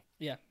 you know,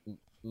 yeah,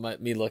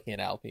 me looking at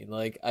Alpine,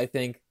 like I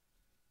think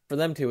for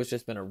them too, it's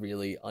just been a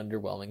really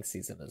underwhelming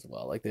season as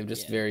well. Like they've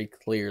just very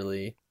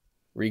clearly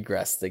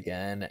regressed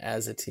again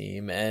as a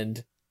team,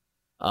 and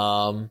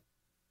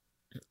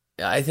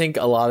I think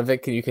a lot of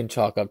it you can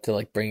chalk up to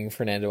like bringing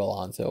Fernando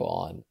Alonso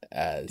on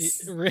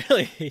as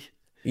really.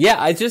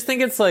 Yeah, I just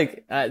think it's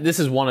like this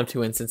is one of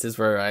 2 instances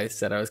where I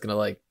said I was gonna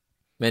like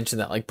mention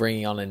that like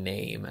bringing on a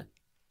name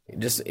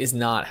just is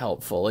not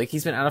helpful. Like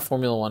he's been out of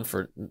Formula One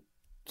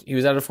he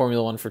was out of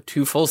Formula One for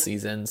 2 full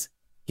seasons.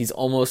 He's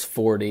almost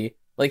 40.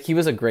 Like he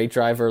was a great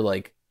driver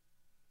like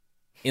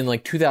in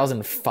like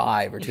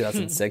 2005 or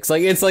 2006.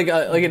 Like it's like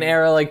an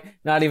era like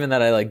not even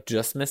that I like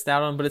just missed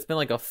out on, but it's been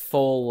like a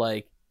full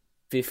like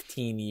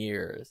 15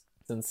 years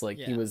since like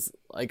he was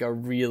like a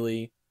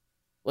really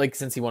like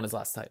since he won his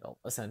last title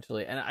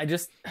essentially. And I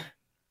just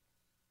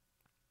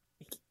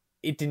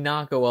it did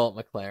not go well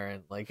at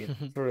McLaren. Like it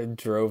sort of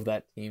drove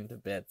that team to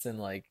bits, and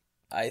like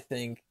I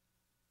think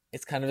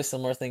it's kind of a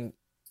similar thing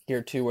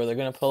here too, where they're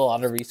going to put a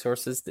lot of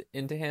resources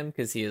into him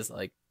because he is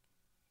like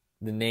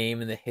the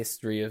name and the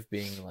history of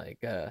being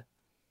like a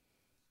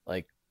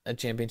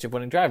championship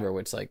winning driver,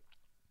 which like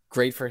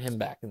great for him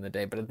back in the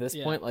day. But at this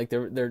point, like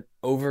they're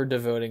over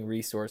devoting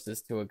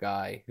resources to a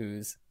guy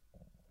who's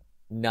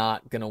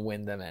not gonna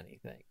win them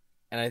anything.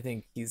 And I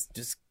think he's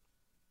just,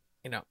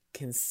 you know,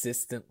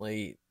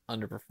 consistently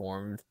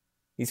underperformed.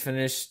 He's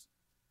finished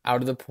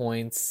out of the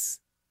points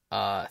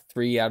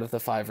 3 out of the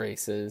 5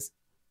 races.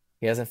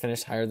 He hasn't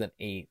finished higher than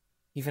 8.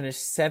 He finished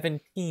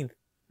 17th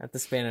at the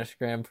Spanish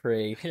Grand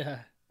Prix. Yeah.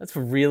 That's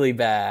really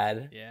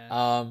bad. Yeah.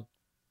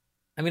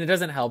 I mean, it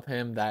doesn't help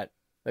him that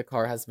the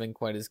car hasn't been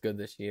quite as good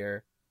this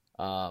year.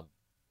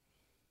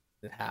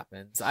 It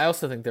happens. I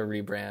also think the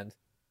rebrand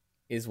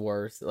is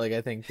worse. Like, I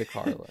think the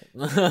car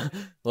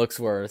looks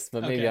worse,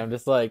 but maybe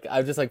Okay.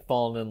 I've just like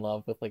fallen in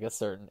love with like a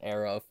certain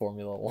era of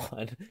Formula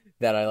One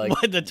that I like.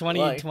 What, the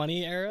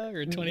 2020 era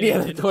or 2019? Yeah,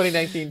 the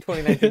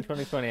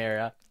 2020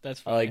 era. That's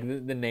I funny.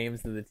 like the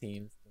names of the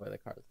teams, the way the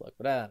cars look.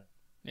 But I don't know.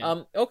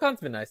 Yeah. Ocon's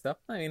been nice though.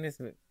 I mean, he's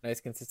a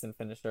nice, consistent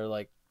finisher.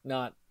 Like,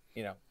 not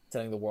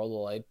setting the world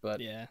alight,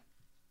 but Yeah.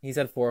 he's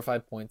had 4 or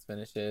 5 points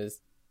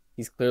finishes.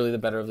 He's clearly the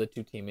better of the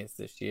two teammates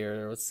this year.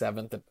 There was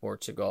 7th at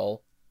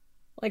Portugal.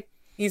 Like,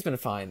 he's been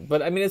fine.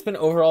 But I mean, it's been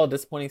overall a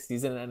disappointing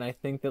season, and I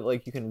think that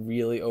like you can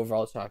really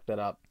overall chalk that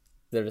up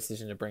to their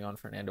decision to bring on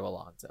Fernando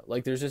Alonso.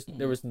 Like, there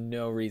was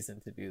no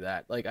reason to do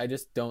that. Like, I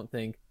just don't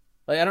think,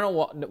 like, I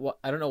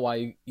don't know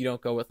why you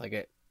don't go with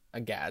like a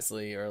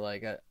Gasly or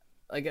like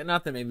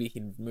not that maybe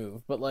he'd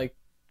move, but like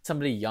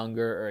somebody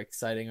younger or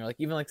exciting, or like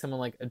even like someone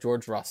like a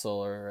George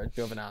Russell or a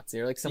Giovinazzi,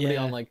 or like somebody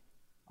on like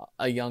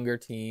a younger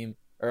team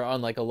or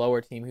on like a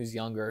lower team who's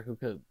younger, who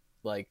could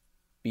like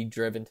be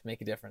driven to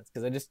make a difference.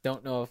 Because I just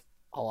don't know if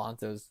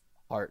Alonso's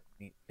heart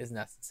is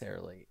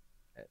necessarily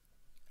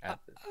at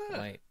this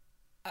point.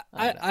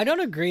 I don't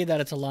agree that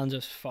it's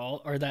Alonso's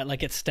fault, or that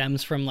like it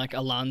stems from like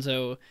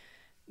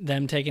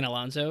them taking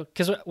Alonso.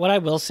 Because what I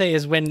will say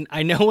is, when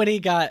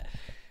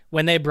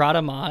they brought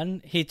him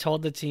on, he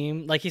told the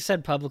team, like he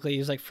said publicly, he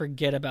was like,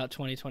 forget about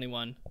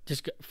 2021.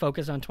 Just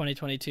focus on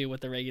 2022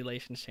 with the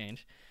regulations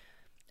change.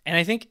 And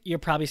I think you're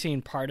probably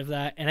seeing part of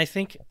that. And I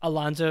think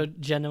Alonso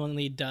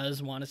genuinely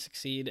does want to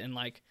succeed and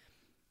like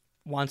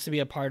wants to be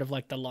a part of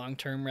like the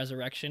long-term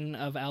resurrection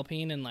of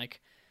Alpine and like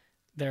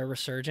their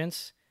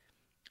resurgence.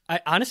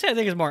 I think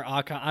it's more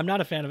Ocon. I'm not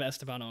a fan of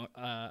Esteban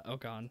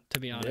Ocon, to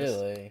be honest.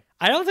 Really?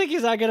 I don't think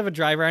he's that good of a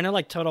driver. I know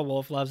like Total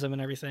Wolf loves him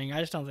and everything. I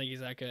just don't think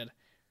he's that good.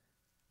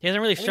 He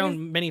hasn't really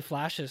shown many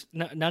flashes,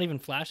 not even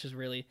flashes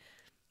really,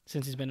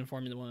 since he's been in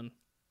Formula One.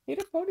 He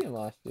had a podium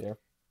last year.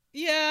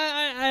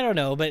 Yeah, I don't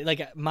know, but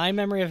like my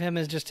memory of him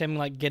is just him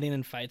like getting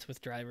in fights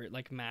with driver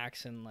like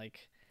Max and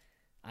like,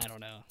 I don't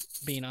know,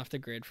 being off the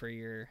grid for a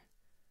year.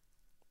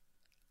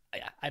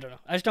 Yeah, I don't know.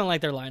 I just don't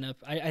like their lineup.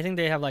 I think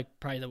they have like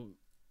probably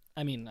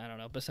I don't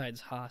know, besides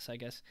Haas, I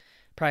guess,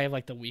 probably have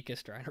like the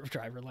weakest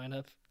driver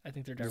lineup. I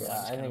think their driver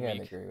lineup's kind of weak.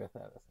 I'd agree with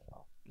that as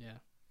well. Yeah.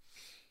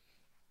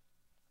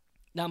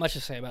 Not much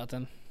to say about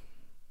them.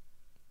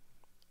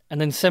 And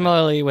then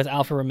similarly with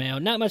Alfa Romeo,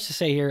 not much to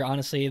say here,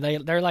 honestly.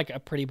 They're like a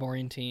pretty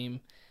boring team.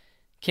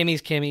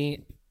 Kimi's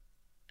Kimi.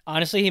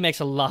 Honestly, he makes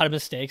a lot of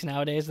mistakes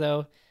nowadays,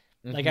 though.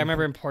 Mm-hmm. Like, I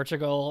remember in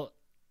Portugal,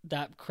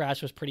 that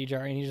crash was pretty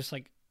jarring. He just,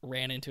 like,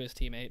 ran into his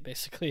teammate,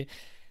 basically.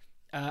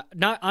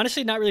 Not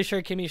really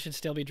sure Kimi should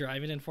still be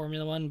driving in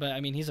Formula One, but,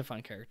 I mean, he's a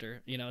fun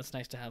character. You know, it's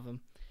nice to have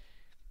him.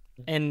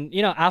 And,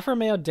 you know, Alfa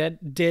Romeo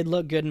did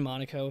look good in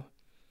Monaco.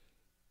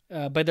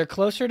 But they're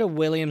closer to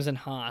Williams and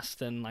Haas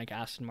than like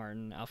Aston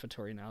Martin,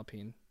 AlphaTauri, and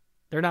Alpine.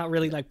 They're not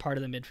really like part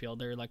of the midfield.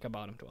 They're like a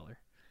bottom dweller.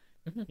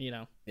 Mm-hmm. You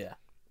know. Yeah.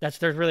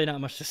 There's really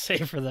not much to say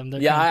for them. I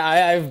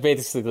have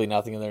basically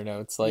nothing in their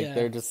notes. Like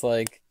they're just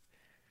like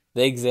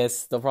they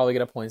exist. They'll probably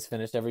get a points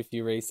finish every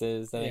few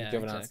races. I think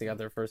Giovinazzi got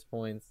their first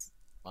points.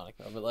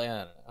 Monaco, but like I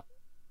don't know.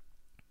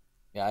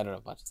 Yeah, I don't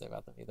have much to say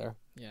about them either.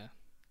 Yeah.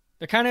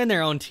 They're kind of in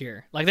their own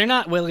tier. Like they're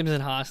not Williams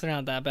and Haas. They're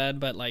not that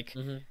bad, but like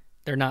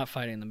they're not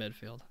fighting the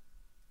midfield.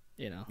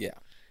 You know. Yeah.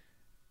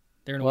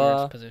 They're in a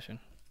weird position.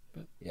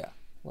 But. Yeah.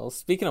 Well,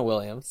 speaking of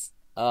Williams,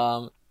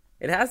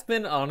 it has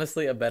been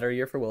honestly a better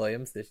year for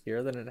Williams this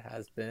year than it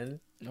has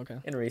been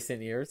in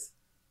recent years.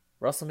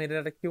 Russell made it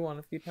out of Q1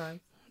 a few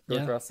times.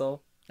 George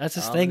Russell. That's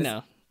his thing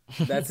now.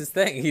 That's his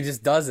thing. He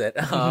just does it.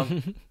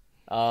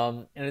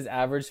 And his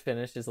average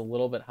finish is a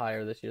little bit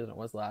higher this year than it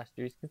was last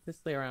year. He's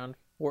consistently around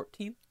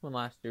 14th, when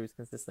last year he was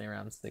consistently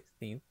around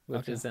 16th,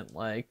 which isn't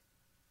like,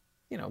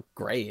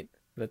 great,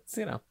 but it's,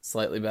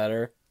 slightly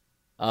better.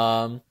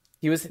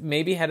 He was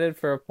maybe headed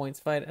for a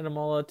points fight in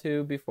Imola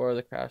too before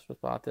the crash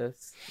with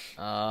Bottas.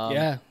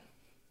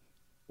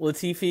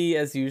 Latifi,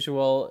 as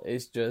usual,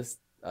 is just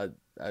a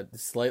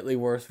slightly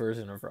worse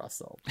version of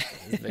Russell.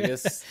 His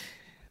biggest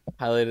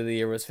highlight of the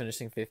year was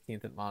finishing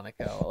 15th at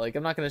Monaco. Like,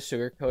 I'm not going to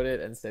sugarcoat it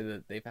and say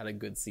that they've had a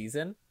good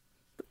season,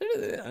 but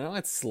I know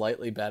it's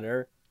slightly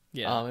better.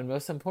 Yeah. And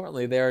most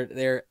importantly,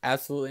 they're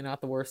absolutely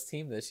not the worst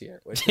team this year,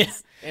 which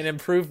is an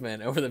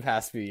improvement over the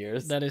past few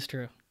years. That is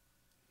true.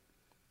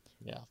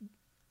 Yeah.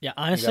 Yeah,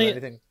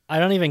 honestly, I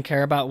don't even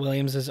care about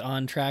Williams'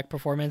 on-track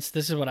performance.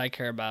 This is what I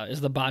care about,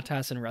 is the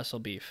Bottas and Russell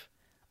beef.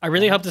 I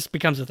really hope this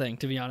becomes a thing,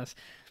 to be honest.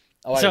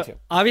 Oh, I do too.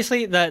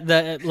 Obviously,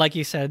 the like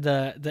you said,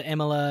 the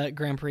Imola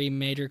Grand Prix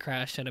major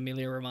crash at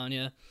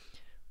Emilia-Romagna.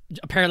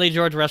 Apparently,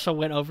 George Russell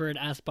went over and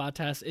asked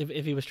Bottas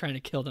if he was trying to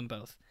kill them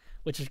both,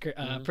 which is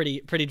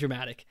pretty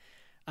dramatic.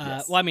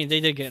 Yes. Well, I mean,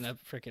 they did get in a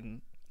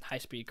freaking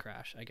high-speed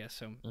crash, I guess,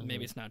 so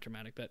maybe it's not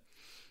dramatic. But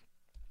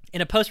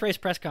in a post-race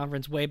press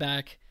conference way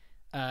back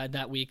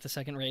that week, the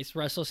second race,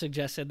 Russell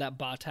suggested that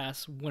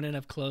Bottas wouldn't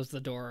have closed the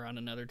door on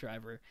another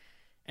driver.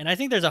 And I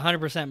think there's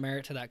 100%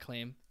 merit to that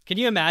claim. Can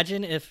you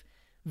imagine if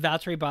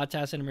Valtteri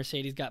Bottas in a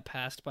Mercedes got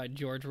passed by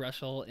George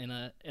Russell in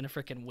a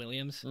freaking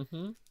Williams?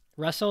 Mm-hmm.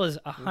 Russell is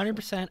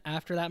 100%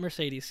 after that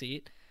Mercedes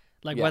seat.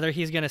 Like, whether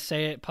he's going to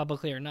say it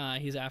publicly or not,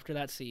 he's after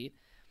that seat.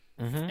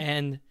 Mm-hmm.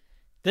 And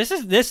this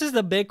is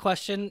the big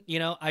question. You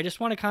know, I just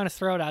want to kind of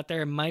throw it out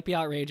there. It might be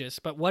outrageous,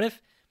 but what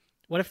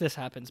if this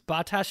happens?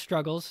 Bottas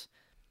struggles.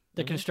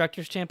 The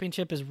Constructors'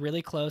 Championship is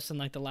really close in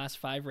like the last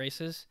 5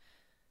 races.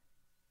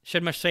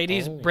 Should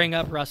Mercedes bring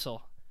up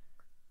Russell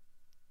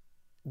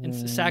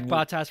and sack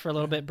Bottas for a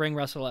little bit, bring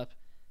Russell up?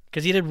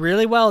 Because he did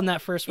really well in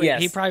that first race.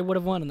 Yes. He probably would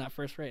have won in that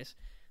first race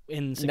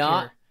in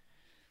Secure.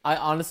 I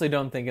honestly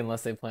don't think,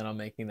 unless they plan on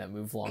making that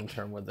move long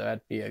term, would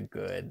that be a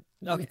good?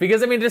 Okay.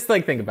 Because I mean, just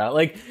like think about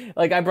it.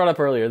 Like I brought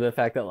up earlier, the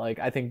fact that like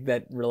I think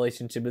that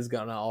relationship is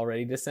gonna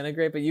already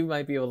disintegrate, but you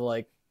might be able to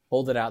like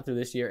hold it out through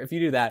this year. If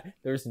you do that,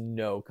 there's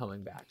no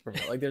coming back from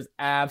it. Like there's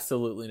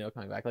absolutely no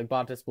coming back. Like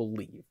Bottas will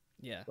leave.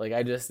 Yeah. Like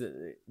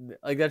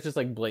that's just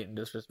like blatant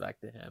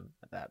disrespect to him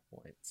at that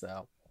point.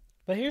 So,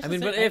 but here's the thing.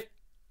 but if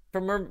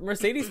from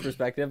Mercedes'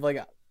 perspective,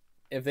 like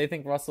if they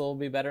think Russell will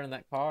be better in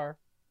that car,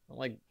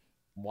 like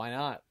why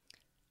not?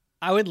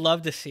 I would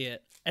love to see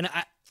it. And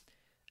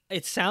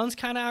it sounds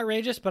kind of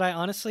outrageous, but I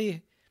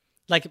honestly,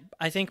 like,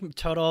 I think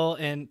Toto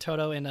and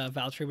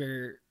Valtteri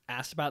were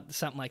asked about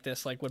something like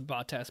this, like, would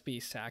Bottas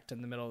be sacked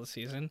in the middle of the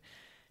season?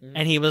 Mm-hmm.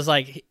 And he was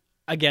like,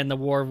 again, the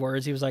war of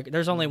words, he was like,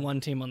 there's only one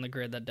team on the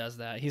grid that does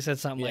that. He said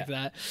something like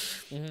that.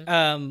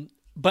 Mm-hmm.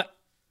 But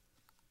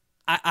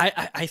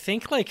I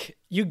think, like,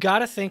 you got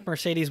to think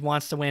Mercedes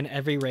wants to win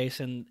every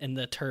race in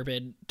the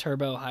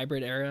turbo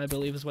hybrid era, I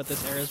believe is what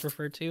this era is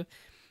referred to.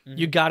 Mm-hmm.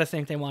 You got to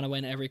think they want to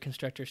win every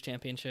Constructors'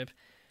 Championship.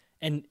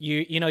 And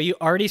you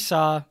already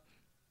saw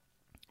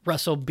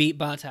Russell beat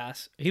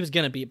Bottas. He was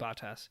going to beat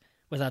Bottas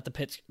without the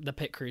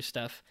pit crew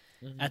stuff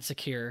at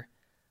Secure.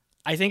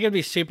 I think it'd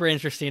be super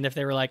interesting if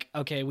they were like,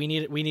 okay, we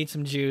need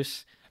some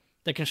juice.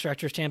 The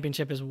Constructors'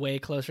 Championship is way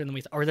closer than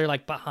we thought. Or they're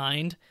like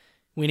behind.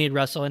 We need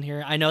Russell in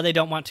here. I know they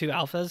don't want 2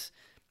 alphas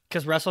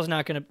because Russell's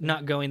not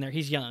going there.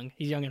 He's young.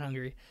 He's young and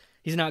hungry.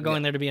 He's not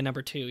going there to be a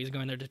number 2. He's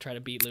going there to try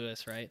to beat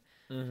Lewis, right?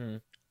 Mm-hmm.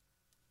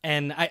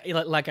 And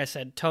like I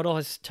said, Toto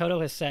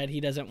has said he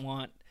doesn't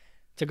want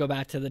to go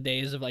back to the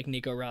days of like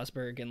Nico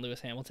Rosberg and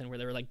Lewis Hamilton where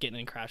they were like getting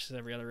in crashes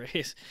every other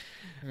race.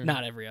 Mm-hmm.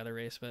 Not every other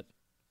race, but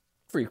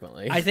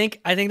frequently. I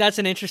think that's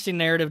an interesting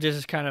narrative to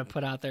just kind of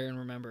put out there and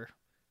remember.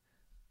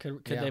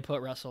 Could they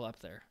put Russell up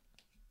there?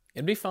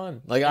 It'd be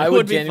fun. Like I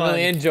would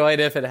genuinely enjoy it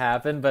if it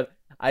happened, but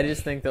I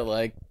just think that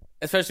like,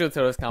 especially with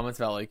Toto's comments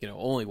about like,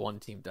 only one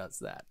team does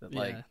that.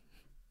 Like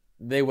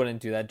they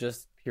wouldn't do that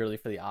just purely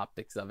for the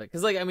optics of it.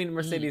 Because like, I mean,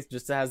 Mercedes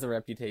just has the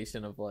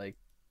reputation of like,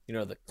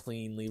 the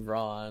cleanly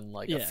run,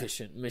 like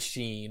efficient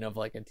machine of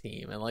like a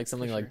team, and like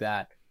something like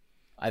that,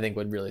 I think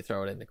would really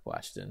throw it into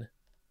question.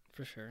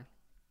 For sure.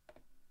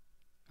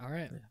 All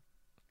right. Yeah.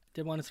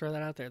 Did want to throw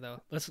that out there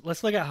though.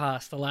 Let's look at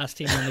Haas, the last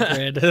team on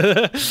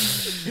the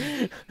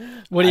grid.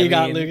 What do you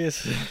got,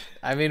 Lucas?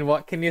 I mean,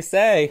 what can you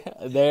say?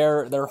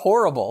 They're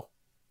horrible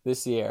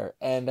this year,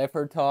 and I've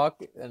heard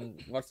talk and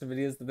watched some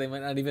videos that they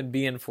might not even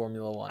be in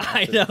Formula One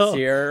this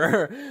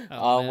year,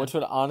 which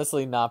would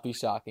honestly not be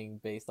shocking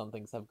based on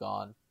things have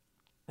gone.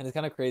 And it's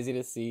kind of crazy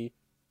to see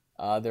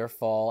their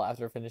fall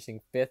after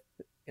finishing 5th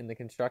in the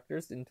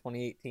Constructors in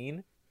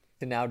 2018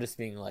 to now just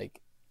being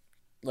like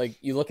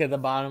you look at the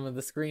bottom of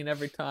the screen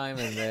every time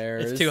and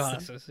there's it's 2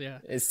 Haas's,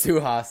 It's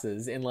 2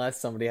 Haas's unless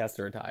somebody has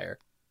to retire.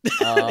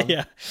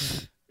 Yeah.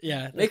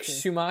 Mick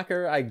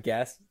Schumacher, I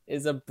guess,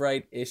 is a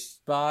bright-ish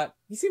spot.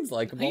 He seems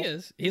likable. He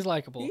is. He's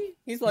likable.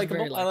 He's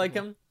likable. I like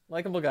him.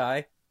 Likable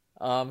guy.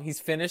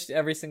 He's finished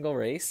every single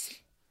race.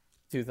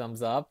 2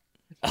 thumbs up.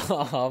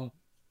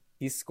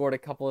 He's scored a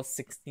couple of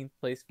 16th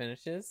place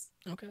finishes.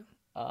 Okay.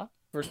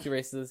 First 2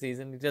 races of the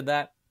season, he did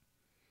that.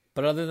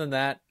 But other than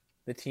that,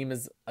 the team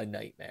is a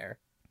nightmare.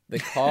 The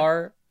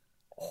car,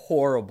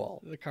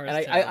 horrible. The car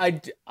is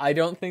terrible. I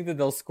don't think that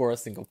they'll score a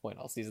single point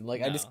all season.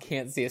 Like, no. I just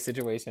can't see a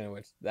situation in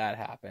which that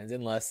happens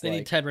unless they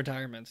need 10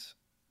 retirements.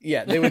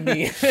 Yeah, they would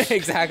need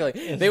exactly.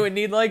 They would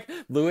need like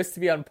Lewis to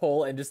be on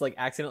pole and just like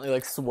accidentally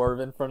like swerve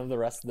in front of the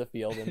rest of the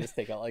field and just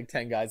take out like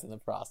 10 guys in the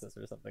process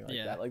or something like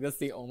that. Like that's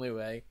the only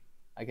way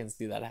I can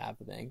see that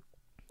happening.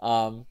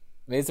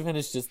 Mazepin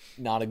is just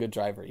not a good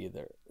driver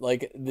either.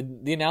 Like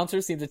the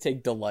announcers seem to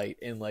take delight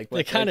in like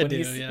they kind of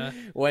do,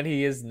 when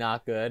he is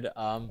not good.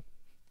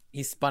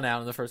 He spun out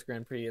in the first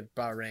Grand Prix at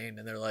Bahrain,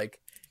 and they're like,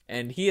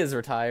 and he is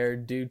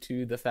retired due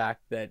to the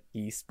fact that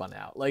he spun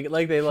out. Like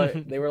they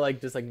were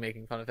like just like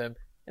making fun of him.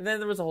 And then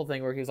there was a whole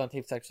thing where he was on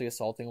tape sexually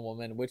assaulting a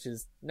woman, which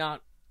is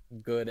not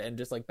good and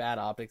just like bad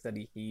optics that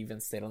he even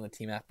stayed on the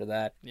team after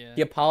that. Yeah.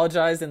 He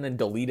apologized and then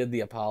deleted the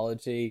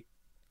apology.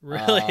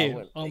 Really?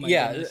 Oh my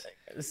goodness.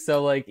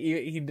 So like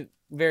he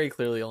very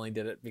clearly only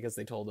did it because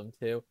they told him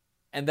to.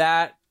 And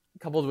that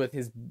coupled with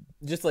his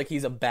just like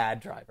he's a bad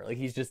driver. Like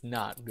he's just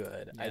not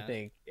good. I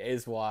think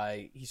is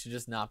why he should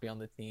just not be on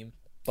the team.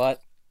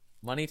 But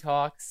money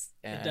talks,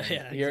 and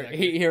exactly.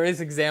 here is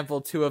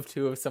example 2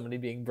 of somebody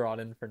being brought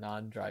in for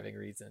non-driving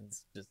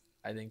reasons, just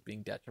I think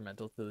being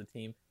detrimental to the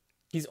team.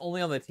 He's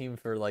only on the team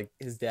for like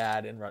his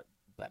dad and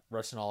that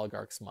Russian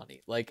oligarch's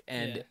money, like,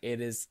 and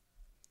it is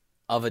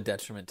of a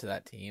detriment to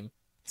that team.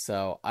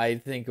 So I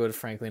think it would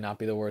frankly not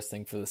be the worst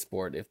thing for the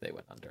sport if they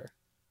went under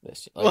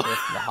this year. Like if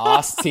the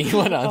Haas team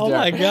went under. Oh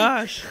my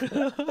gosh.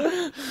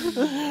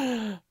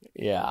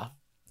 Yeah.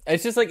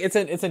 It's just like it's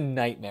a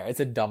nightmare. It's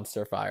a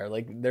dumpster fire.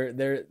 Like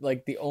they're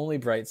like the only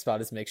bright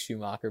spot is Mick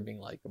Schumacher being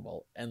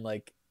likable, and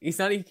like he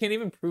can't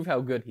even prove how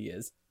good he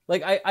is.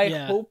 Like I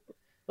hope,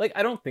 like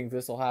I don't think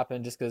this will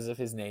happen just because of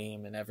his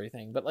name and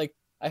everything, but like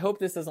I hope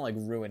this doesn't like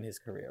ruin his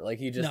career. Like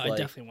he just it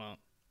definitely won't.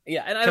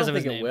 Yeah, and I don't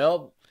think it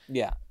will.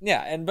 Yeah,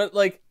 and but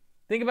like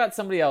think about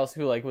somebody else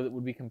who like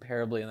would be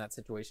comparably in that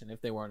situation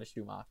if they weren't a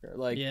Schumacher.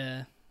 Like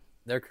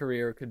their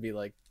career could be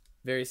like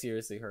very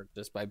seriously hurt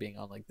just by being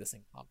on like this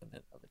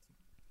incompetent of a team.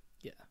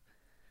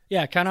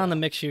 Yeah, kind of on the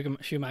Mick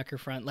Schumacher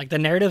front. Like the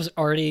narrative's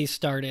already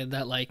started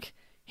that like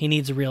he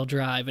needs real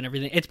drive and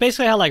everything. It's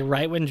basically how like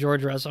right when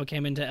George Russell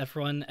came into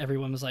F1,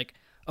 everyone was like,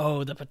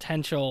 "Oh, the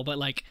potential," but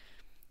like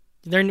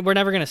we're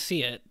never gonna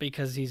see it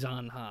because he's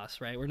on Haas,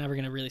 right? We're never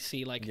gonna really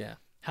see like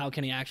how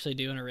can he actually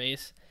do in a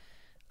race.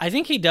 I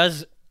think he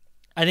does.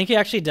 I think he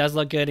actually does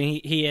look good, and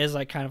he is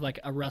like kind of like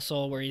a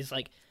Russell where he's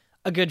like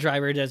a good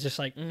driver that's just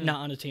like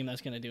not on a team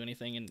that's gonna do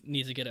anything and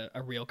needs to get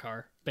a real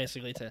car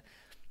basically to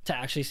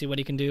actually see what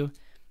he can do.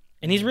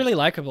 And he's really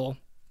likable.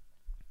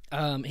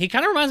 He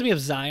kind of reminds me of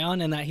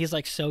Zion in that he's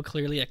like so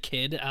clearly a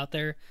kid out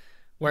there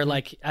where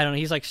like, I don't know,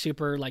 he's like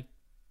super like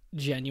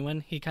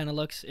genuine. He kind of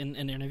looks in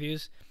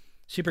interviews.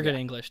 Super good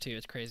English too.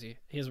 It's crazy.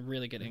 He has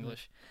really good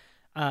English.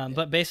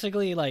 But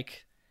basically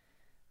like,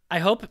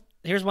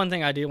 here's one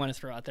thing I do want to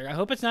throw out there. I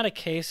hope it's not a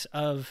case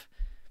of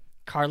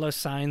Carlos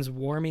Sainz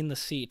warming the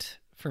seat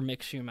for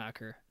Mick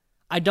Schumacher.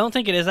 I don't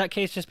think it is that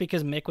case just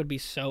because Mick would be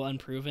so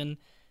unproven.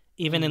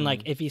 Even in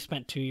like if he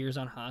spent 2 years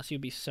on Haas,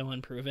 he'd be so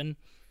unproven.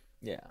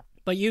 Yeah.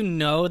 But you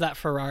know that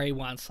Ferrari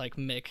wants like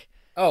Mick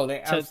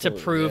to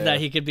prove that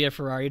he could be a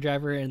Ferrari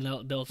driver, and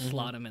they'll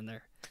slot him in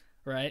there,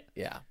 right?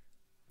 Yeah.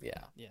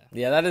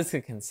 That is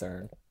a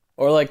concern.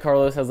 Or like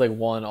Carlos has like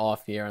one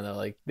off year,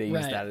 and they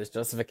use that as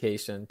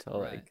justification to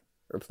like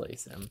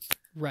replace him.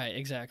 Right.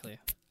 Exactly.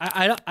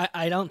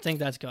 I don't think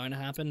that's going to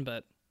happen,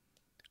 but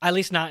at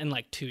least not in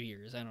like 2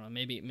 years. I don't know.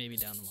 Maybe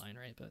down the line,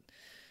 right? But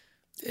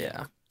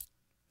yeah.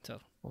 So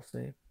we'll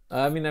see.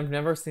 I mean, I've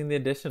never seen the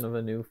addition of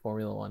a new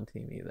Formula One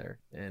team either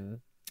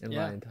in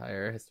my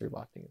entire history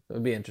watching it. So it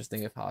would be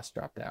interesting if Haas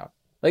dropped out.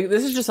 Like,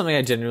 this is just something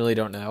I genuinely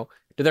don't know.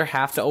 Do there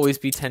have to always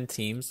be 10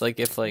 teams? Like,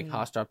 if like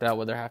Haas dropped out,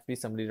 would there have to be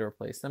somebody to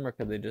replace them, or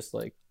could they just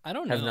like I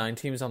don't know. have 9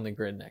 teams on the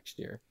grid next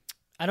year?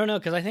 I don't know,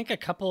 because I think a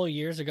couple of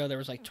years ago there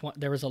was like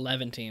there was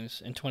 11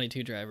 teams and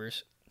 22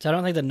 drivers. So I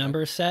don't think the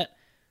number is set,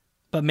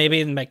 but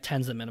maybe like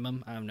 10's the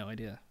minimum. I have no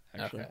idea.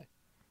 Actually. Okay.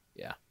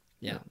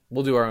 Yeah.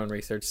 We'll do our own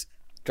research.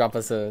 Drop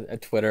us a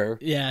Twitter.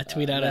 Yeah,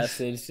 tweet at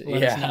message. us.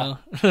 Let us know.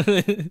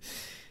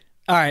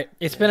 All right,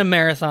 it's been a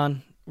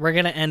marathon. We're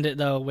gonna end it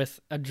though with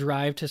a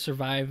Drive to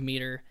Survive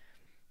meter.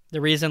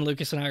 The reason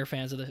Lucas and I are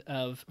fans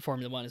of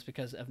Formula One is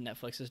because of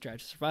Netflix's Drive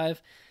to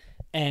Survive.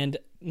 And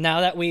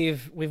now that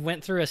we've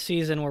went through a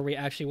season where we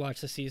actually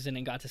watched the season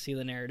and got to see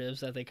the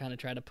narratives that they kind of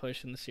try to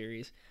push in the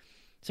series,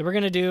 so we're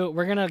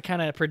gonna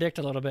kind of predict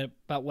a little bit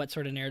about what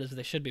sort of narratives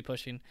they should be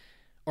pushing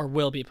or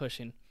will be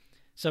pushing.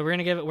 So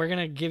we're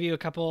gonna give you a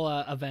couple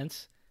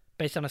events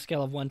based on a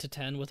scale of 1 to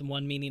 10, with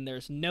 1 meaning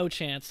there's no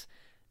chance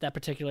that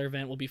particular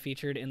event will be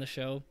featured in the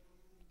show,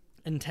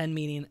 and 10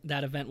 meaning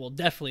that event will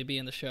definitely be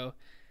in the show.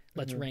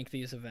 Let's rank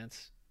these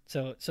events.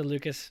 So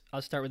Lucas,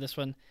 I'll start with this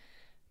one.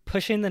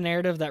 Pushing the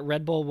narrative that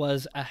Red Bull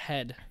was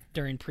ahead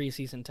during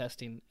preseason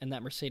testing and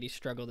that Mercedes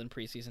struggled in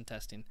preseason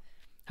testing.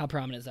 How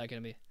prominent is that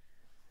going to be?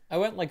 I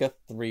went like a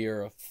 3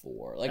 or a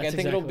 4. Like, I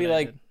think it'll be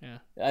like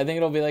I think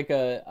it'll be like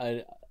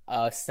a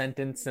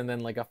sentence and then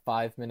like a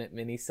 5-minute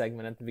mini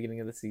segment at the beginning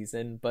of the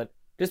season. But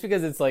just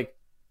because it's like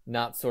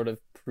not sort of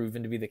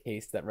proven to be the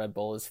case that Red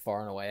Bull is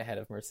far and away ahead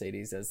of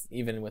Mercedes, as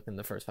even within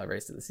the first 5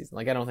 races of the season.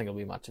 Like, I don't think it'll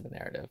be much of a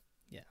narrative.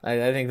 Yeah, I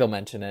think they'll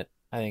mention it.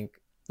 I think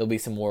there'll be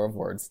some war of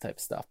words type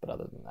stuff, but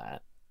other than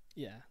that,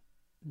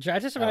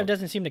 Drive to Survive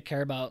doesn't seem to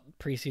care about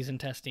preseason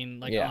testing,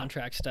 like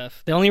on-track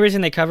stuff. The only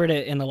reason they covered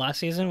it in the last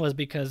season was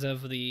because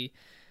of the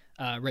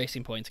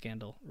Racing Point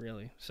scandal,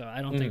 really. So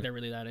I don't think they're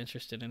really that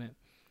interested in it.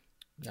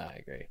 No,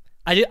 I agree.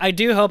 I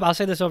do hope, I'll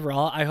say this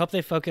overall, I hope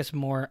they focus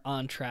more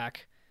on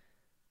track,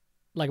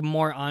 like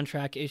more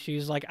on-track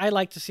issues. Like, I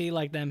like to see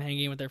like them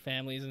hanging with their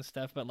families and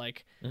stuff, but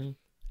like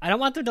I don't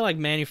want them to like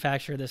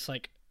manufacture this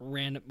like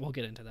random. We'll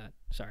get into that.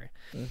 Sorry.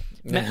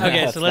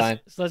 Okay, so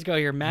let's go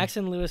here. Max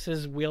and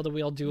Lewis's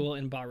wheel-to-wheel duel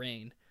in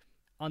Bahrain.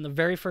 On the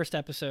very first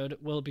episode,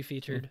 will it be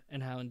featured,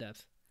 and how in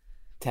depth?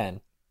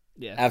 10.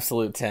 Yeah,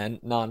 absolute 10.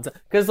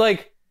 Because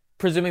like,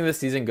 presuming this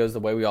season goes the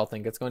way we all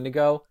think it's going to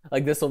go,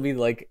 like this will be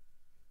like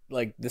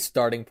the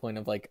starting point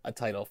of like a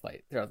title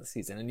fight throughout the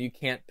season, and you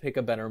can't pick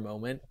a better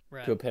moment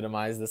to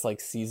epitomize this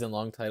like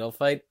season-long title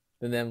fight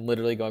than them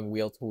literally going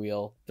wheel to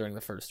wheel during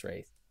the first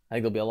race. I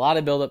think there'll be a lot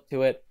of build up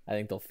to it. I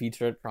think they'll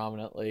feature it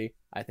prominently.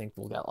 I think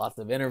we'll get lots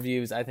of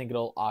interviews. I think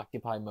it'll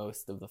occupy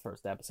most of the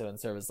first episode and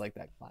serve as like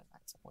that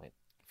climax point.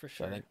 For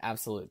sure. So I think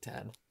absolute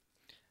 10.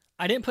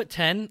 I didn't put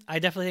 10. I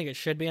definitely think it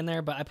should be in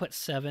there, but I put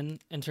 7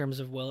 in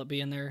terms of will it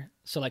be in there.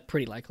 So like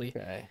pretty likely.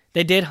 Okay.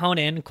 They did hone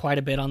in quite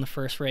a bit on the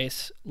first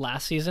race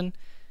last season,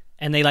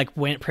 and they like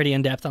went pretty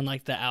in depth on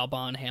like the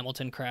Albon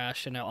Hamilton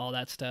crash and all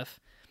that stuff.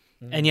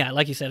 Mm-hmm. And yeah,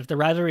 like you said, if the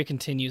rivalry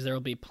continues, there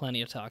will be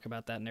plenty of talk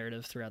about that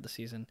narrative throughout the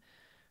season.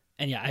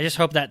 And yeah, I just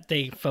hope that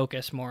they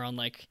focus more on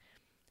like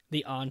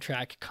the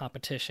on-track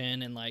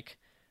competition, and like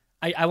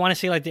I want to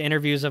see like the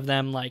interviews of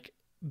them like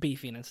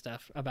beefing and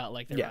stuff about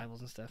like their rivals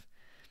and stuff.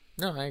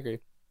 No, I agree.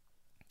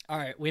 All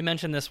right, we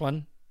mentioned this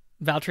one.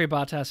 Valtteri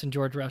Bottas and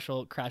George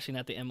Russell crashing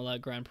at the Imola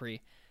Grand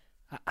Prix.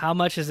 How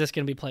much is this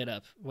going to be played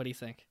up? What do you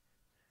think?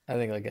 I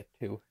think like a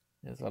 2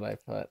 is what I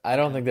put. I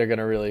don't think they're going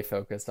to really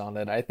focus on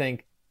it. I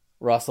think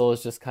Russell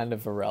is just kind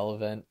of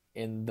irrelevant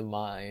in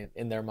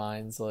their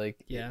minds.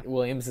 Like,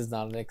 Williams is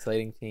not an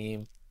exciting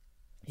team.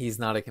 He's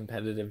not a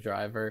competitive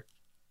driver.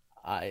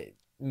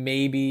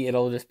 Maybe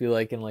it'll just be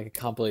like in like a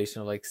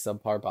compilation of like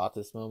subpar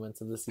Bottas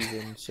moments of the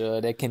season.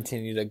 Should it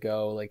continue to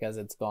go like as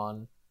it's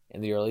gone in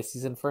the early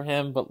season for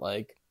him? But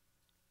like,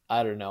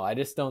 I don't know. I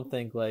just don't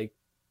think like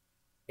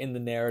in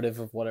the narrative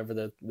of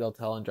whatever they'll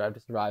tell in Drive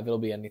to Survive, it'll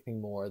be anything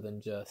more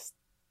than just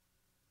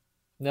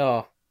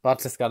no.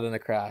 Bottas got in a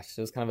crash.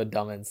 It was kind of a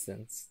dumb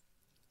instance.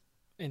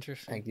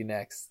 Interesting. Thank you.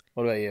 Next.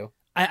 What about you?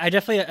 I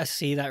definitely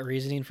see that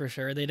reasoning for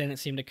sure. They didn't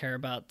seem to care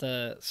about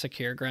the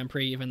Sakir Grand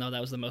Prix, even though that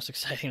was the most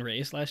exciting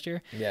race last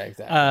year. Yeah,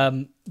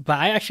 exactly. But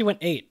I actually went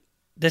 8.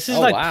 This is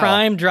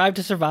prime Drive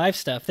to Survive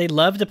stuff. They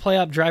love to play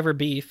up driver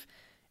beef,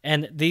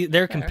 and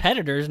their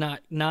competitors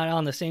not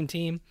on the same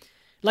team.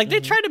 Like they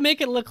tried to make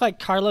it look like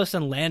Carlos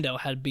and Lando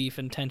had beef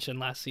and tension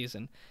last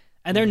season,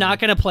 and they're not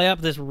going to play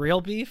up this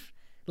real beef.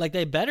 Like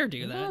they better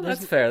do that. No,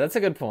 that's fair. That's a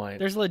good point.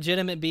 There's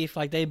legitimate beef.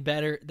 Like they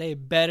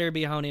better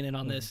be honing in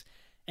on this.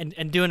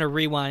 And doing a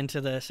rewind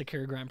to the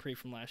Sakura Grand Prix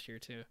from last year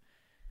too.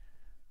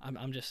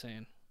 I'm just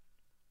saying.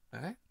 All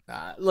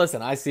right.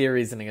 Listen, I see your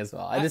reasoning as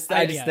well. I just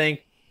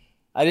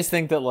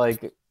think that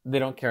like they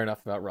don't care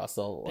enough about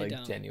Russell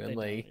like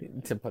genuinely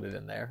to put it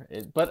in there.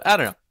 But I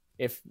don't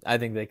know I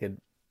think they could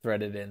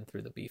thread it in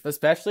through the beef,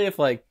 especially if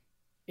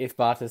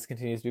Bottas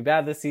continues to be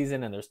bad this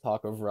season and there's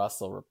talk of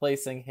Russell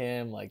replacing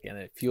him, like, and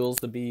it fuels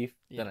the beef.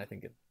 Then I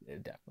think it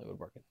definitely would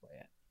work its way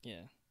in.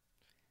 Yeah.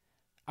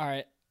 All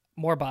right.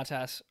 More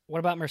Bottas. What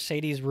about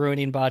Mercedes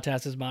ruining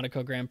Bottas's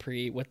Monaco Grand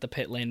Prix with the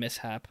pit lane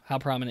mishap? How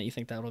prominent you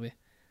think that will be?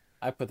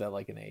 I put that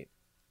like an 8.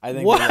 I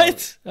think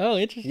what? Oh,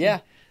 interesting. Yeah,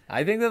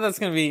 I think that's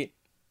going to be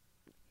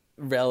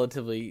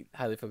relatively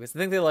highly focused. I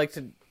think they like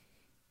to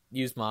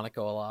use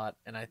Monaco a lot,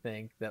 and I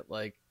think that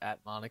like at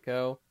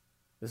Monaco,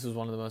 this was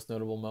one of the most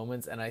notable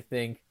moments. And I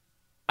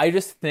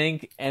just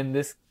think, and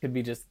this could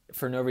be just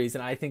for no reason,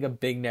 I think a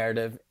big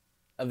narrative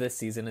of this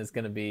season is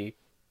going to be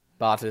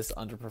Bottas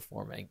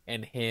underperforming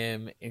and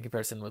him in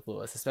comparison with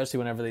Lewis, especially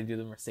whenever they do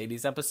the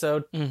Mercedes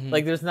episode.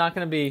 Like there's not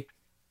going to be,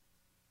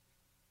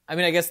 I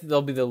mean, I guess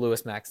there'll be the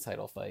Lewis Max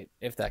title fight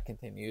if that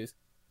continues,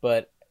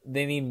 but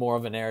they need more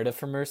of a narrative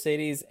for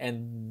Mercedes,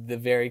 and the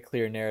very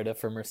clear narrative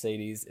for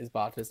Mercedes is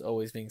Bottas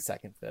always being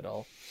second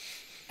fiddle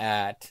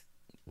at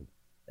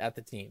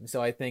the team. So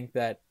I think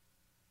that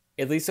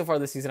at least so far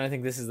this season, I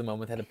think this is the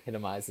moment that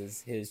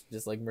epitomizes his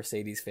just like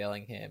Mercedes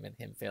failing him and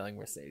him failing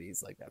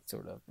Mercedes, like that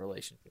sort of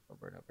relationship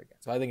over and over again.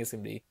 So I think it's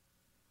going to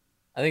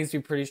be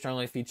pretty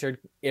strongly featured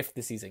if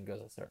the season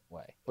goes a certain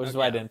way, which is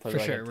why I didn't put it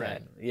like a 10.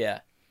 Right. Yeah.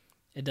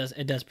 It does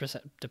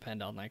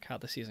depend on like how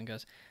the season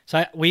goes.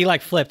 So we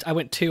like flipped. I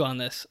went 2 on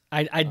this.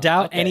 I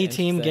doubt any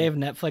team gave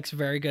Netflix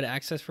very good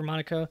access for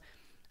Monaco.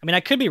 I mean, I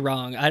could be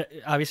wrong.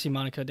 Obviously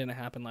Monaco didn't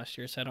happen last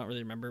year, so I don't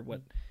really remember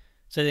what.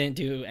 So they didn't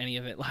do any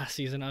of it last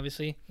season,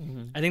 obviously.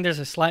 I think there's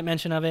a slight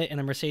mention of it in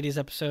a Mercedes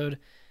episode,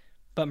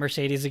 but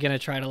Mercedes is going to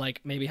try to like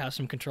maybe have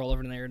some control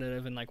over the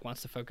narrative and like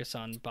wants to focus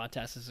on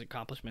Bottas's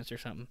accomplishments or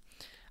something.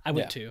 I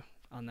went 2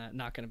 on that.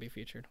 Not going to be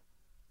featured.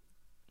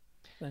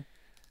 Okay.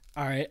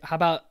 All right. How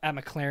about at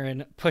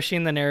McLaren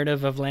pushing the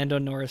narrative of Lando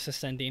Norris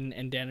ascending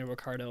and Daniel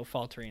Ricciardo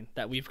faltering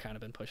that we've kind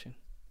of been pushing?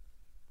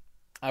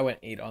 I went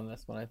 8 on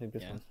this one. I think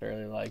this one's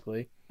fairly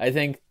likely. I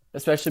think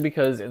especially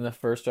because in the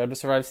first Drive to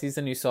Survive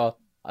season, you saw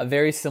a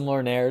very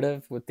similar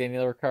narrative with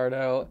Daniel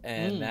Ricciardo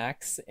and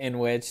Max, in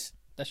which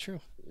that's true.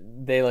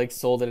 They like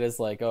sold it as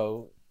like,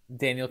 oh,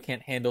 Daniel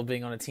can't handle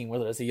being on a team where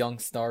there's a young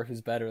star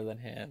who's better than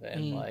him,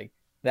 and like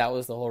that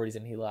was the whole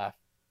reason he left.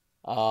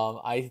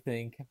 I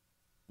think,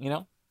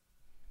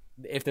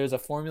 if there's a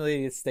formula,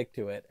 you stick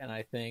to it, and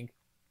I think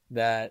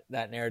that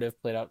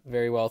narrative played out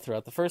very well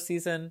throughout the first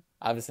season.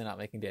 Obviously, not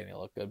making Daniel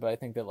look good, but I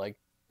think that like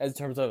as in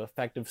terms of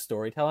effective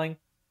storytelling,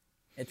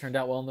 it turned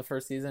out well in the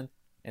first season.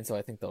 And so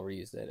I think they'll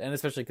reuse it. And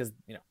especially because,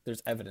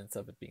 there's evidence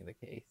of it being the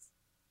case.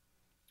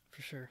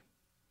 For sure.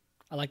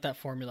 I like that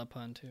formula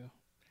pun, too.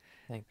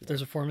 Thank you. If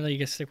there's a formula, you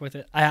can stick with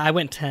it. I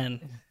went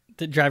 10.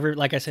 The driver,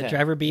 like I said, 10.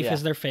 Driver beef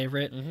is their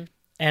favorite.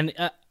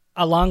 And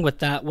along with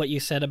that, what you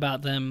said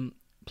about them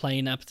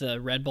playing up the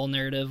Red Bull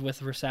narrative with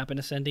Verstappen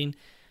ascending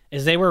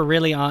is they were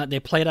really on. They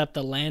played up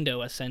the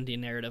Lando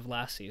ascending narrative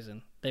last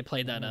season. They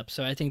played that up,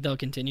 so I think they'll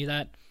continue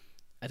that.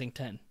 I think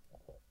 10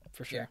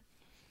 for sure.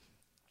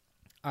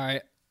 Yeah. All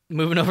right,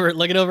 moving over,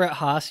 looking over at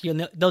Haas.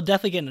 They'll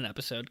definitely get an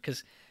episode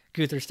because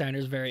Gunther Steiner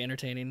is very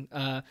entertaining.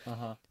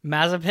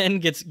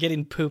 Mazepin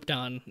getting pooped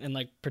on and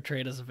like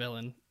portrayed as a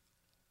villain.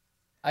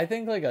 I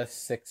think like a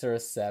 6 or a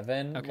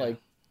 7. Okay. Like,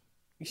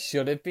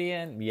 should it be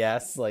in?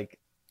 Yes, like,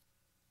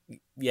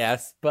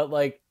 yes, but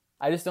like,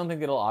 I just don't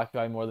think it'll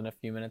occupy more than a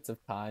few minutes of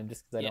time,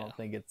 just because I don't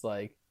think it's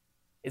like,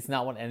 it's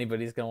not what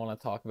anybody's gonna want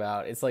to talk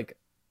about. It's like,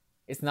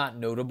 it's not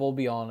notable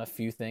beyond a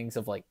few things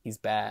of like he's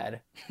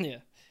bad,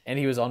 and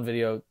he was on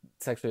video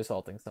sexually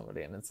assaulting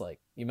somebody, and it's like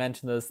you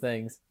mention those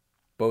things.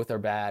 Both are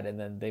bad, and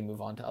then they move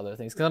on to other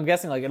things. Because I'm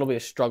guessing like it'll be a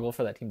struggle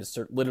for that team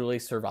to literally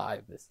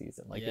survive this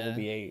season. Like it will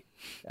be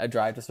a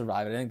drive to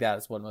survive. And I think that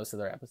is what most of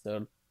their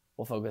episode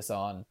will focus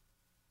on.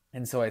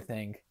 And so I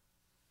think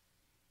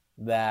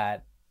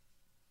that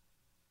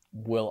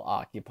will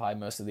occupy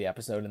most of the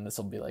episode, and this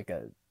will be like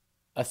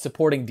a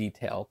supporting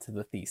detail to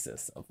the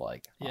thesis of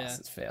like Haas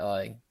is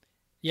failing.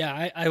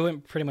 Yeah, I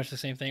went pretty much the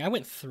same thing. I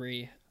went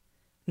 3.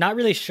 Not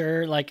really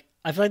sure. Like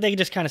I feel like they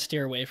just kind of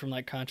steer away from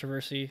like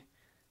controversy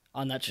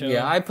on that show.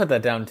 Yeah, I put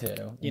that down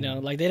too. You know,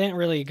 like they didn't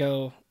really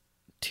go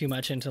too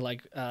much into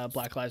like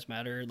Black Lives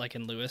Matter, like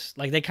in Lewis.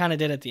 Like they kind of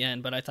did at the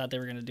end, but I thought they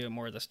were going to do it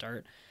more at the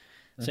start.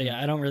 So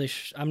yeah, I don't really,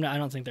 I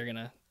don't think they're going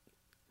to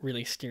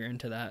really steer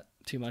into that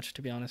too much,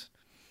 to be honest.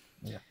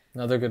 Yeah,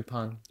 another good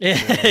pun.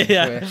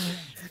 Yeah.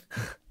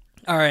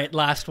 All right,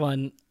 last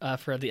one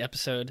for the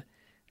episode.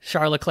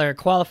 Charles Leclerc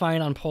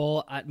qualifying on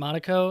pole at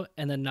Monaco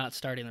and then not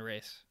starting the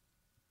race.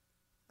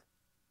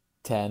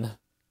 10.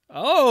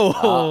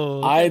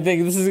 Oh, I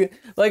think this is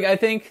like, I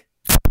think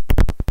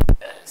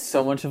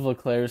so much of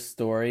Leclerc's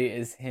story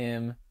is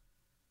him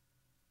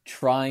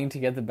trying to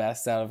get the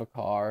best out of a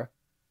car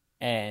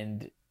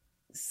and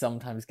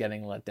sometimes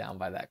getting let down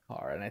by that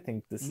car. And I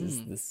think this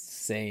is the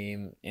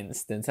same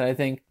instance. And I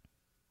think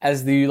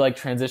as the like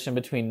transition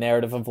between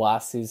narrative of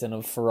last season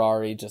of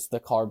Ferrari, just the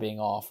car being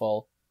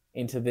awful,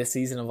 into this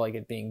season of like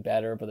it being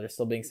better, but there's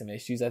still being some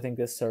issues, I think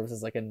this serves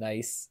as like a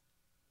nice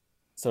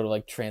sort of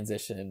like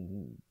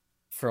transition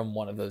from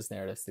one of those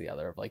narratives to the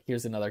other of like,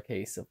 here's another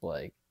case of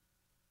like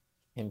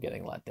him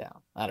getting let down.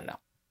 I don't know.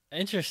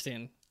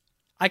 Interesting.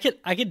 I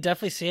could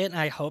definitely see it, and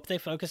I hope they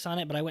focus on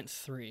it, but I went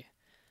 3.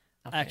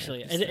 Okay,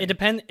 actually,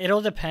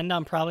 it'll depend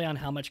on probably on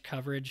how much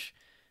coverage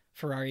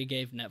Ferrari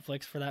gave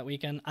Netflix for that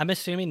weekend. I'm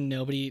assuming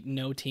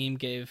no team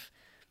gave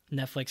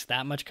Netflix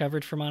that much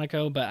coverage for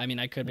Monaco, but I mean,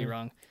 I could be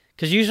wrong.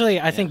 Because usually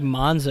I think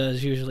Monza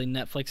is usually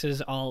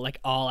Netflix's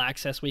all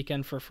access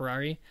weekend for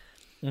Ferrari.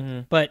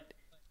 But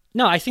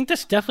no, I think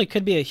this definitely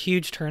could be a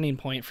huge turning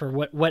point for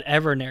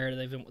whatever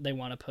narrative they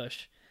want to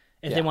push.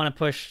 If they want to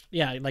push,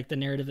 like the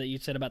narrative that you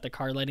said about the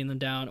car letting them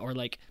down, or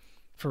like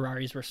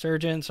Ferrari's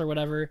resurgence or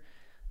whatever,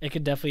 it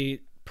could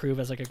definitely prove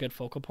as like a good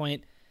focal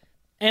point.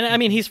 And I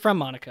mean, he's from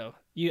Monaco.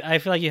 I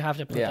feel like you have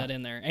to put that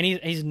in there. And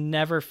he's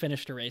never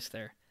finished a race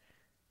there.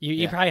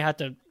 You probably have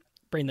to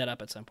bring that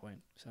up at some point.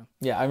 So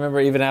yeah, I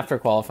remember even after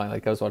qualifying,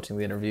 like I was watching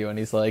the interview, and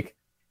he's like,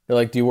 "They're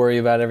like, do you worry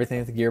about everything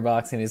with the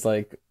gearbox?" And he's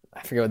like,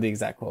 I forget what the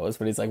exact quote was,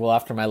 but he's like, well,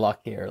 after my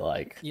luck here,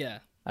 like,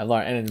 I've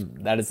learned,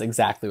 and that is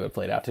exactly what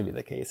played out to be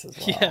the case as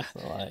well. Yeah.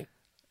 So, like,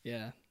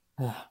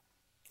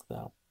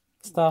 so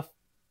it's tough.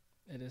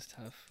 It is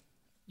tough.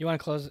 You want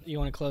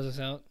to close us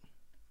out?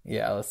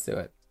 Yeah, let's do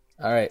it.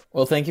 All right.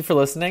 Well, thank you for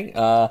listening.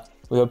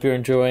 We hope you're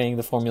enjoying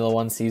the Formula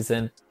One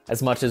season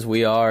as much as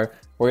we are.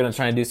 We're going to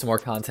try and do some more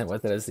content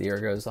with it as the year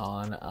goes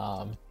on.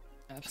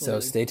 Absolutely. So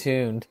stay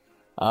tuned.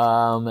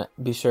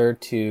 Be sure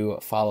to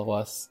follow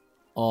us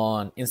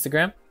on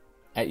Instagram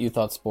at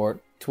YouThoughtSport,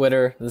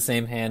 Twitter, the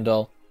same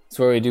handle. It's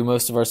where we do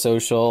most of our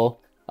social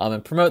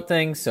and promote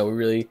things. So we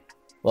really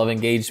love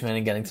engagement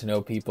and getting to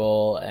know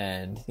people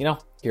and,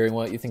 hearing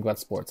what you think about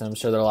sports. And I'm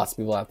sure there are lots of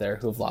people out there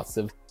who have lots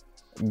of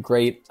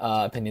great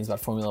opinions about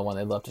Formula One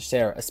they'd love to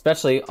share,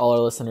 especially all our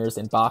listeners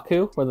in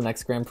Baku, where the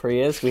next Grand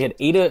Prix is. We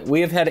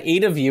have had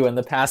 8 of you in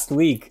the past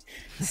week.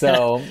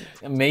 So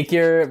make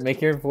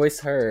your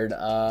voice heard.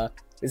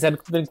 It's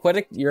been quite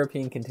a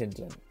European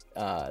contingent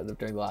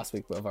during the last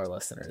week of our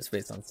listeners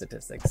based on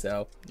statistics.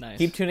 So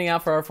keep tuning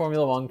out for our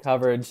Formula One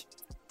coverage,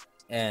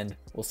 and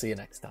we'll see you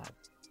next time.